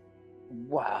Scout.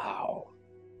 Wow.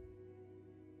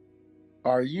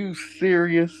 Are you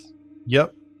serious?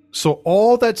 Yep. So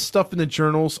all that stuff in the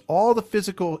journals, all the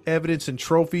physical evidence and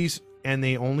trophies, and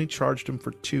they only charged him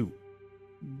for 2.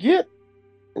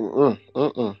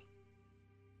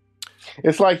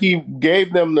 It's like he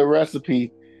gave them the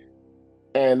recipe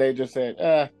and they just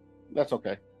said, that's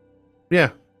okay.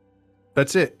 Yeah,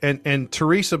 that's it. And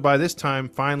Teresa, by this time,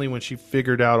 finally, when she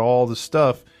figured out all the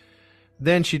stuff,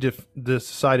 then she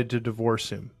decided to divorce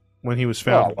him when he was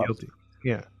found guilty.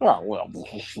 Yeah. Oh, well,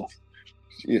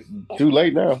 it's too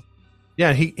late now.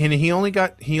 Yeah, he only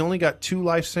got 2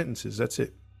 life sentences. That's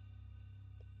it.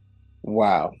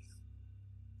 Wow.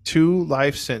 2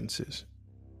 life sentences.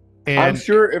 And I'm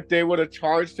sure if they would have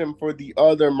charged him for the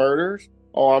other murders,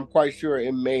 I'm quite sure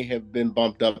it may have been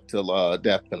bumped up to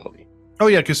death penalty. Oh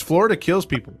yeah, because Florida kills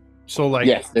people. So like,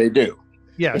 yes, they do.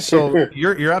 Yeah, so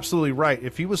you're absolutely right.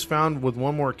 If he was found with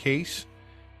one more case,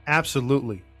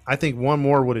 absolutely, I think one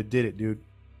more would have did it, dude.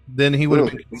 Then he would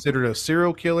have been considered a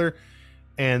serial killer,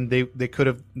 and they could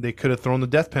have thrown the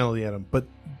death penalty at him. But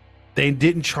they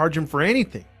didn't charge him for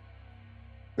anything.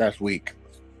 That's weak.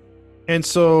 And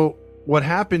so what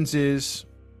happens is,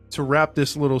 to wrap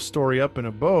this little story up in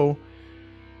a bow,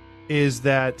 is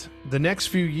that the next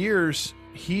few years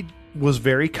he was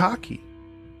very cocky.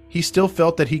 He still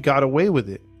felt that he got away with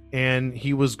it, and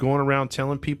he was going around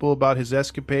telling people about his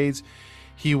escapades.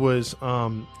 He was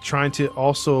trying to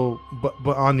also,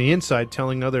 but on the inside,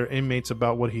 telling other inmates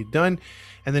about what he'd done.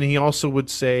 And then he also would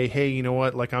say, hey, you know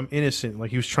what? Like, I'm innocent. Like,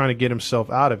 he was trying to get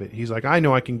himself out of it. He's like, I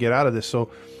know I can get out of this.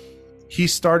 So he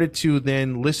started to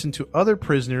then listen to other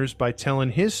prisoners by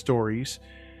telling his stories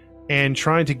and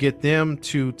trying to get them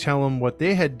to tell him what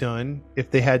they had done if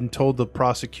they hadn't told the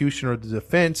prosecution or the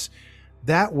defense.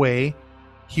 That way,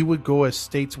 he would go as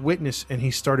state's witness, and he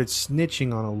started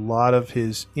snitching on a lot of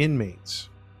his inmates.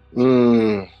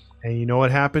 And you know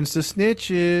what happens to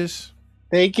snitches?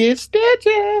 They get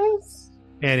stitches.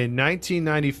 And in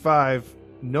 1995,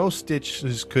 no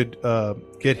stitches could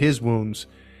get his wounds.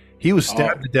 He was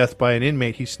stabbed to death by an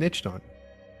inmate he snitched on.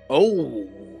 Oh.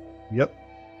 Yep.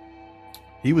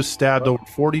 He was stabbed over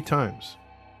 40 times.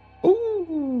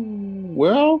 Ooh.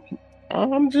 Well,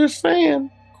 I'm just saying,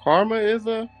 karma is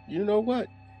you know what?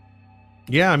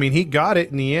 Yeah, I mean, he got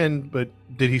it in the end, but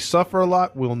did he suffer a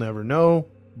lot? We'll never know.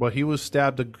 But he was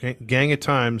stabbed a gang of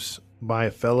times by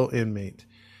a fellow inmate.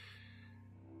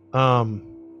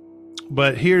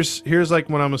 But here's like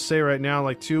what I'm gonna say right now.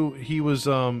 Like, he was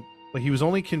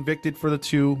only convicted for the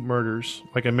 2 murders,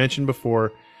 like I mentioned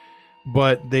before.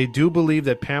 But they do believe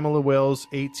that Pamela Wells,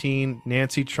 18,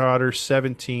 Nancy Trotter,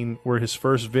 17, were his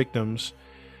first victims.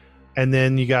 And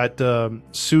then you got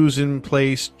Susan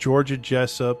Place, Georgia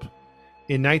Jessup.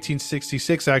 In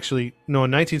 1966, in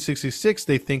 1966,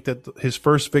 they think that his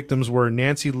first victims were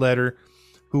Nancy Letter,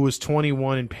 who was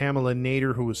 21, and Pamela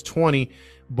Nader, who was 20.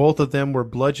 Both of them were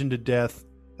bludgeoned to death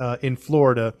in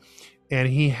Florida. And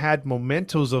he had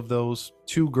mementos of those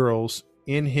 2 girls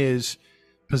in his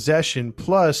possession,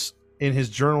 plus in his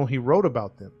journal he wrote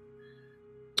about them.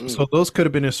 So those could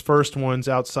have been his first ones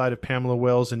outside of Pamela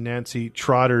Wells and Nancy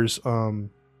Trotter's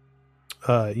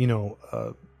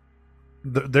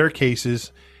their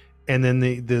cases. And then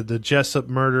the Jessup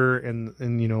murder,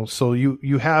 and so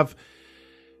you have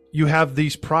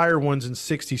these prior ones in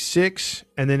 66,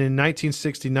 and then in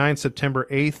 1969, September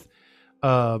 8th,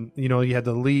 you had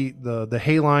the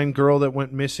Hayline girl that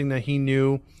went missing that he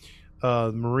knew.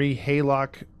 Marie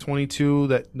Haylock, 22,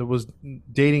 that was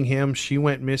dating him. She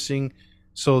went missing.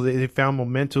 So they found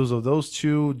mementos of those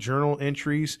 2 journal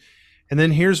entries. And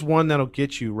then here's one that'll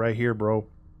get you right here, bro.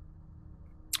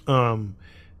 In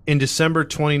December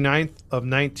 29th of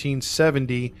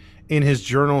 1970, in his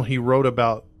journal, he wrote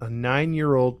about a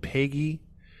 9-year-old Peggy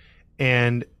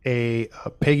and a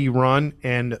Peggy Ron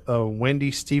and Wendy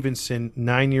Stevenson,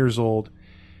 9 years old.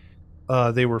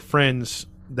 They were friends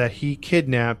that he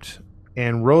kidnapped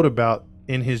and wrote about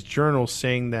in his journal,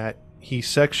 saying that he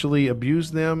sexually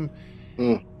abused them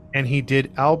and he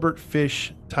did Albert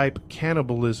Fish type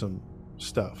cannibalism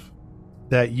stuff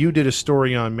that you did a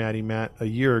story on, Matt, a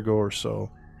year ago or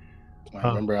so. I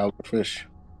remember Albert Fish.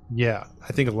 Yeah,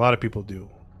 I think a lot of people do.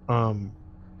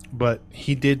 But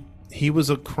he was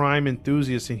a crime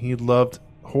enthusiast and he loved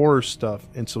horror stuff.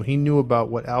 And so he knew about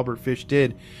what Albert Fish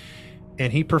did.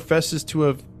 And he professes to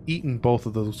have eaten both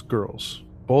of those girls,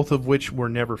 both of which were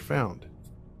never found.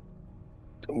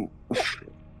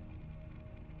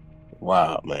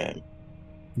 Wow, man.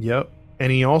 Yep.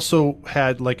 And he also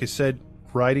had, like I said,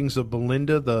 writings of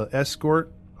Belinda, the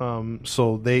escort.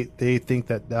 So they think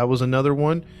that was another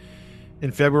one.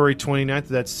 In February 29th of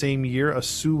that same year, a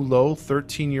Sue Lowe,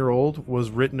 13-year-old, was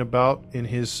written about in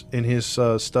his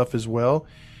stuff as well.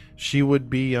 She would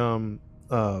be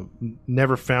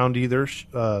never found either,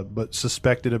 but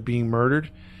suspected of being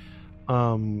murdered.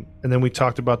 And then we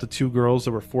talked about the two girls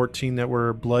that were 14 that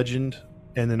were bludgeoned,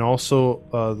 and then also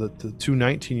the two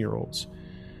 19-year-olds.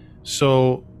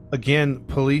 So again,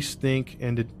 police think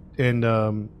and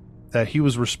that he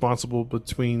was responsible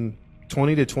between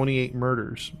 20 to 28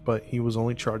 murders, but he was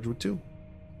only charged with 2.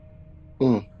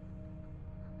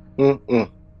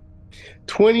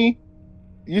 20,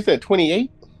 you said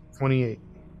 28? 28.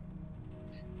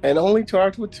 And only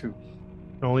charged with 2.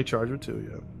 Only charged with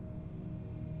 2,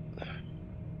 yeah.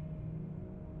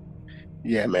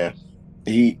 Yeah, man.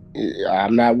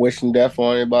 I'm not wishing death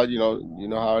on anybody, you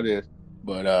know how it is.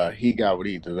 But he got what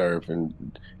he deserved,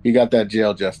 and he got that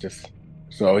jail justice.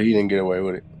 So he didn't get away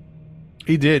with it.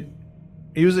 He did.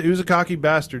 He was a cocky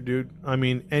bastard, dude. I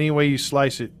mean, any way you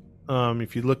slice it,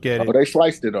 if you look at it. They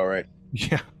sliced it all right.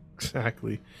 Yeah,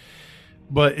 exactly.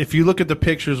 But if you look at the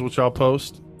pictures, which I'll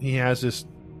post, he has this,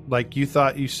 like, you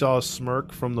thought you saw a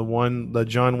smirk from the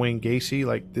John Wayne Gacy.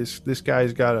 Like, this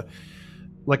guy's got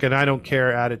an I don't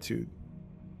care attitude.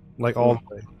 Like, all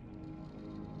the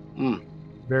way.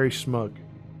 Very smug.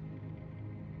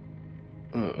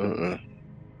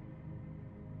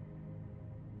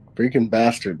 Freaking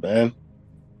bastard, man.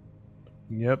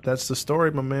 Yep, that's the story,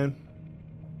 my man.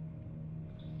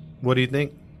 What do you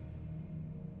think?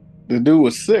 The dude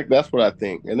was sick. That's what I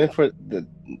think. And then for the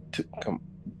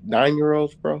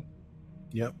 9-year-olds, bro.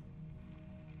 Yep.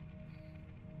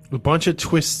 A bunch of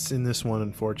twists in this one,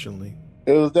 unfortunately.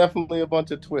 It was definitely a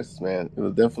bunch of twists, man. It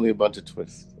was definitely a bunch of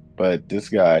twists. But this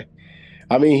guy,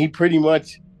 I mean, he pretty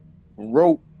much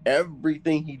wrote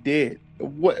everything he did.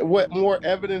 What more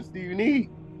evidence do you need?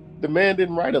 The man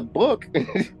didn't write a book.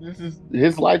 This is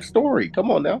his life story.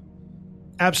 Come on now.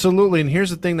 Absolutely. And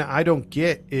here's the thing that I don't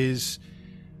get is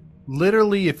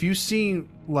literally if you see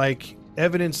like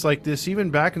evidence like this,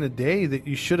 even back in the day, that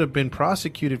you should have been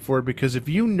prosecuted for it, because if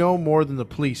you know more than the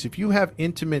police, if you have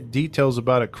intimate details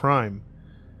about a crime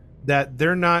that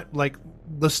they're not, like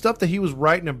the stuff that he was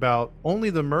writing about, only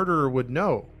the murderer would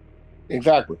know.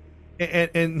 Exactly.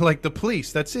 And like the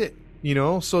police, that's it.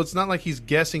 So it's not like he's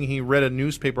guessing. He read a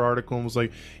newspaper article and was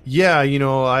like, yeah,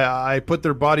 I put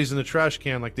their bodies in the trash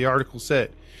can like the article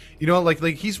said. Like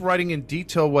he's writing in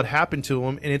detail what happened to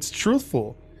him, and it's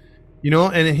truthful.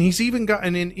 And he's even got,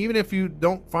 and even if you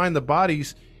don't find the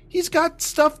bodies, he's got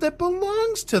stuff that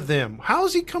belongs to them. How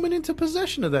is he coming into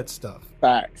possession of that stuff?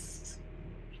 Facts.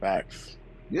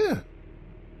 Yeah.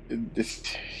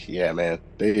 Yeah, man.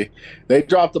 They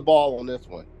dropped the ball on this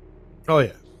one. Oh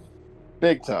yeah.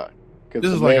 Big time. This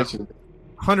is like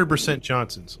 100%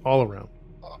 Johnsons all around.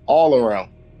 All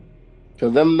around.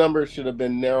 Because them numbers should have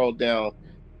been narrowed down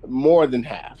more than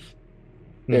half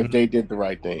if they did the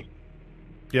right thing.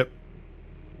 Yep.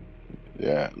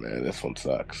 Yeah, man, this one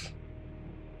sucks.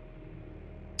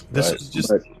 This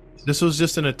was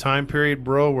just in a time period,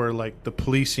 bro, where like the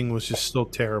policing was just so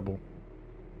terrible.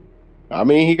 I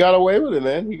mean, he got away with it,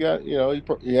 man. He got, he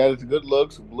had his good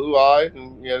looks, blue eyes,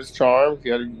 and he had his charm. He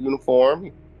had a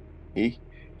uniform.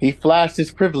 He flashed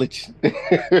his privilege.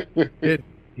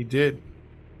 He did.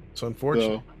 It's unfortunate.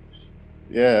 So,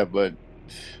 yeah, but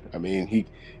I mean, he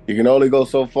can only go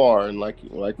so far, and like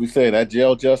we say, that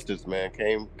jail justice, man,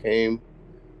 came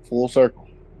full circle.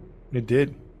 It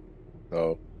did.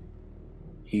 So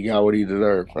he got what he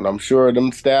deserved, and I'm sure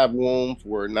them stab wounds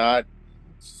were not,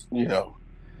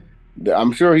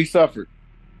 I'm sure he suffered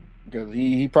because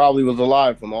he probably was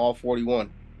alive from all 41.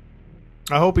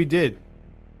 I hope he did.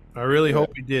 I really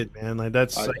hope he did, man. Like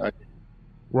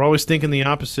we're always thinking the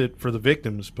opposite for the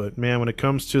victims, but man, when it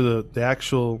comes to the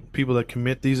actual people that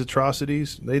commit these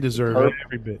atrocities, they deserve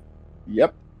every bit.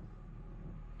 Yep.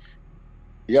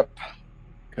 Yep.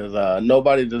 Because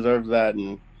nobody deserves that,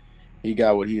 and he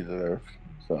got what he deserved.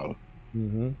 So,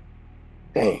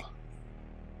 dang.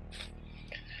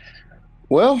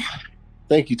 Well,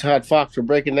 thank you, Todd Fox, for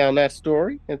breaking down that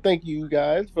story, and thank you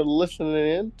guys for listening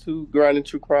in to Grinding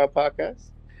True Crime Podcast.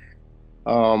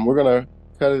 We're gonna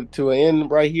cut it to an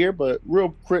end right here, but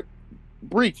real quick,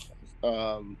 brief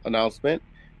announcement.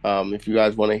 If you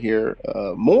guys want to hear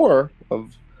more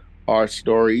of our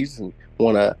stories and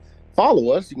want to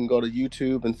follow us, you can go to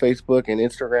YouTube and Facebook and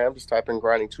Instagram. Just type in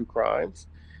Grinding True Crimes.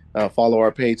 Follow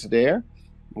our page there.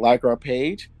 Like our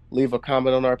page. Leave a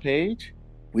comment on our page.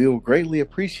 We will greatly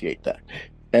appreciate that.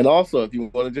 And also, if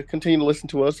you want to just continue to listen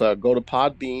to us, go to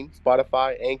Podbean,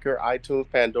 Spotify, Anchor, iTunes,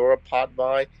 Pandora,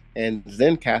 Podvine, and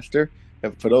Zencaster.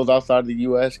 And for those outside the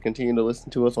U.S., continue to listen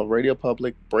to us on Radio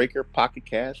Public, Breaker, Pocket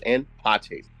Cast, and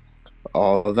Podchaser.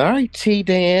 All right,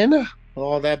 Dan.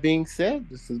 All that being said,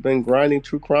 this has been Grinding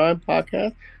True Crime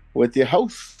Podcast with your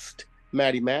host,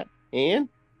 Maddie Matt, and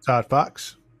Todd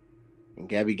Fox. And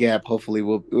Gabby Gab. Hopefully,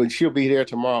 she'll be there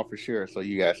tomorrow for sure. So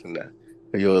you guys can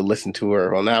you'll listen to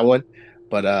her on that one.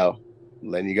 But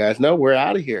letting you guys know, we're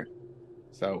out of here.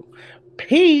 So,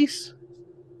 peace.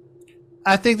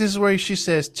 I think this is where she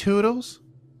says toodles.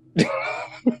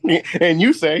 And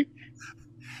you say,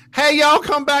 hey, y'all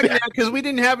come back now because we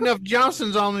didn't have enough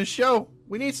Johnsons on the show.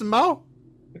 We need some more.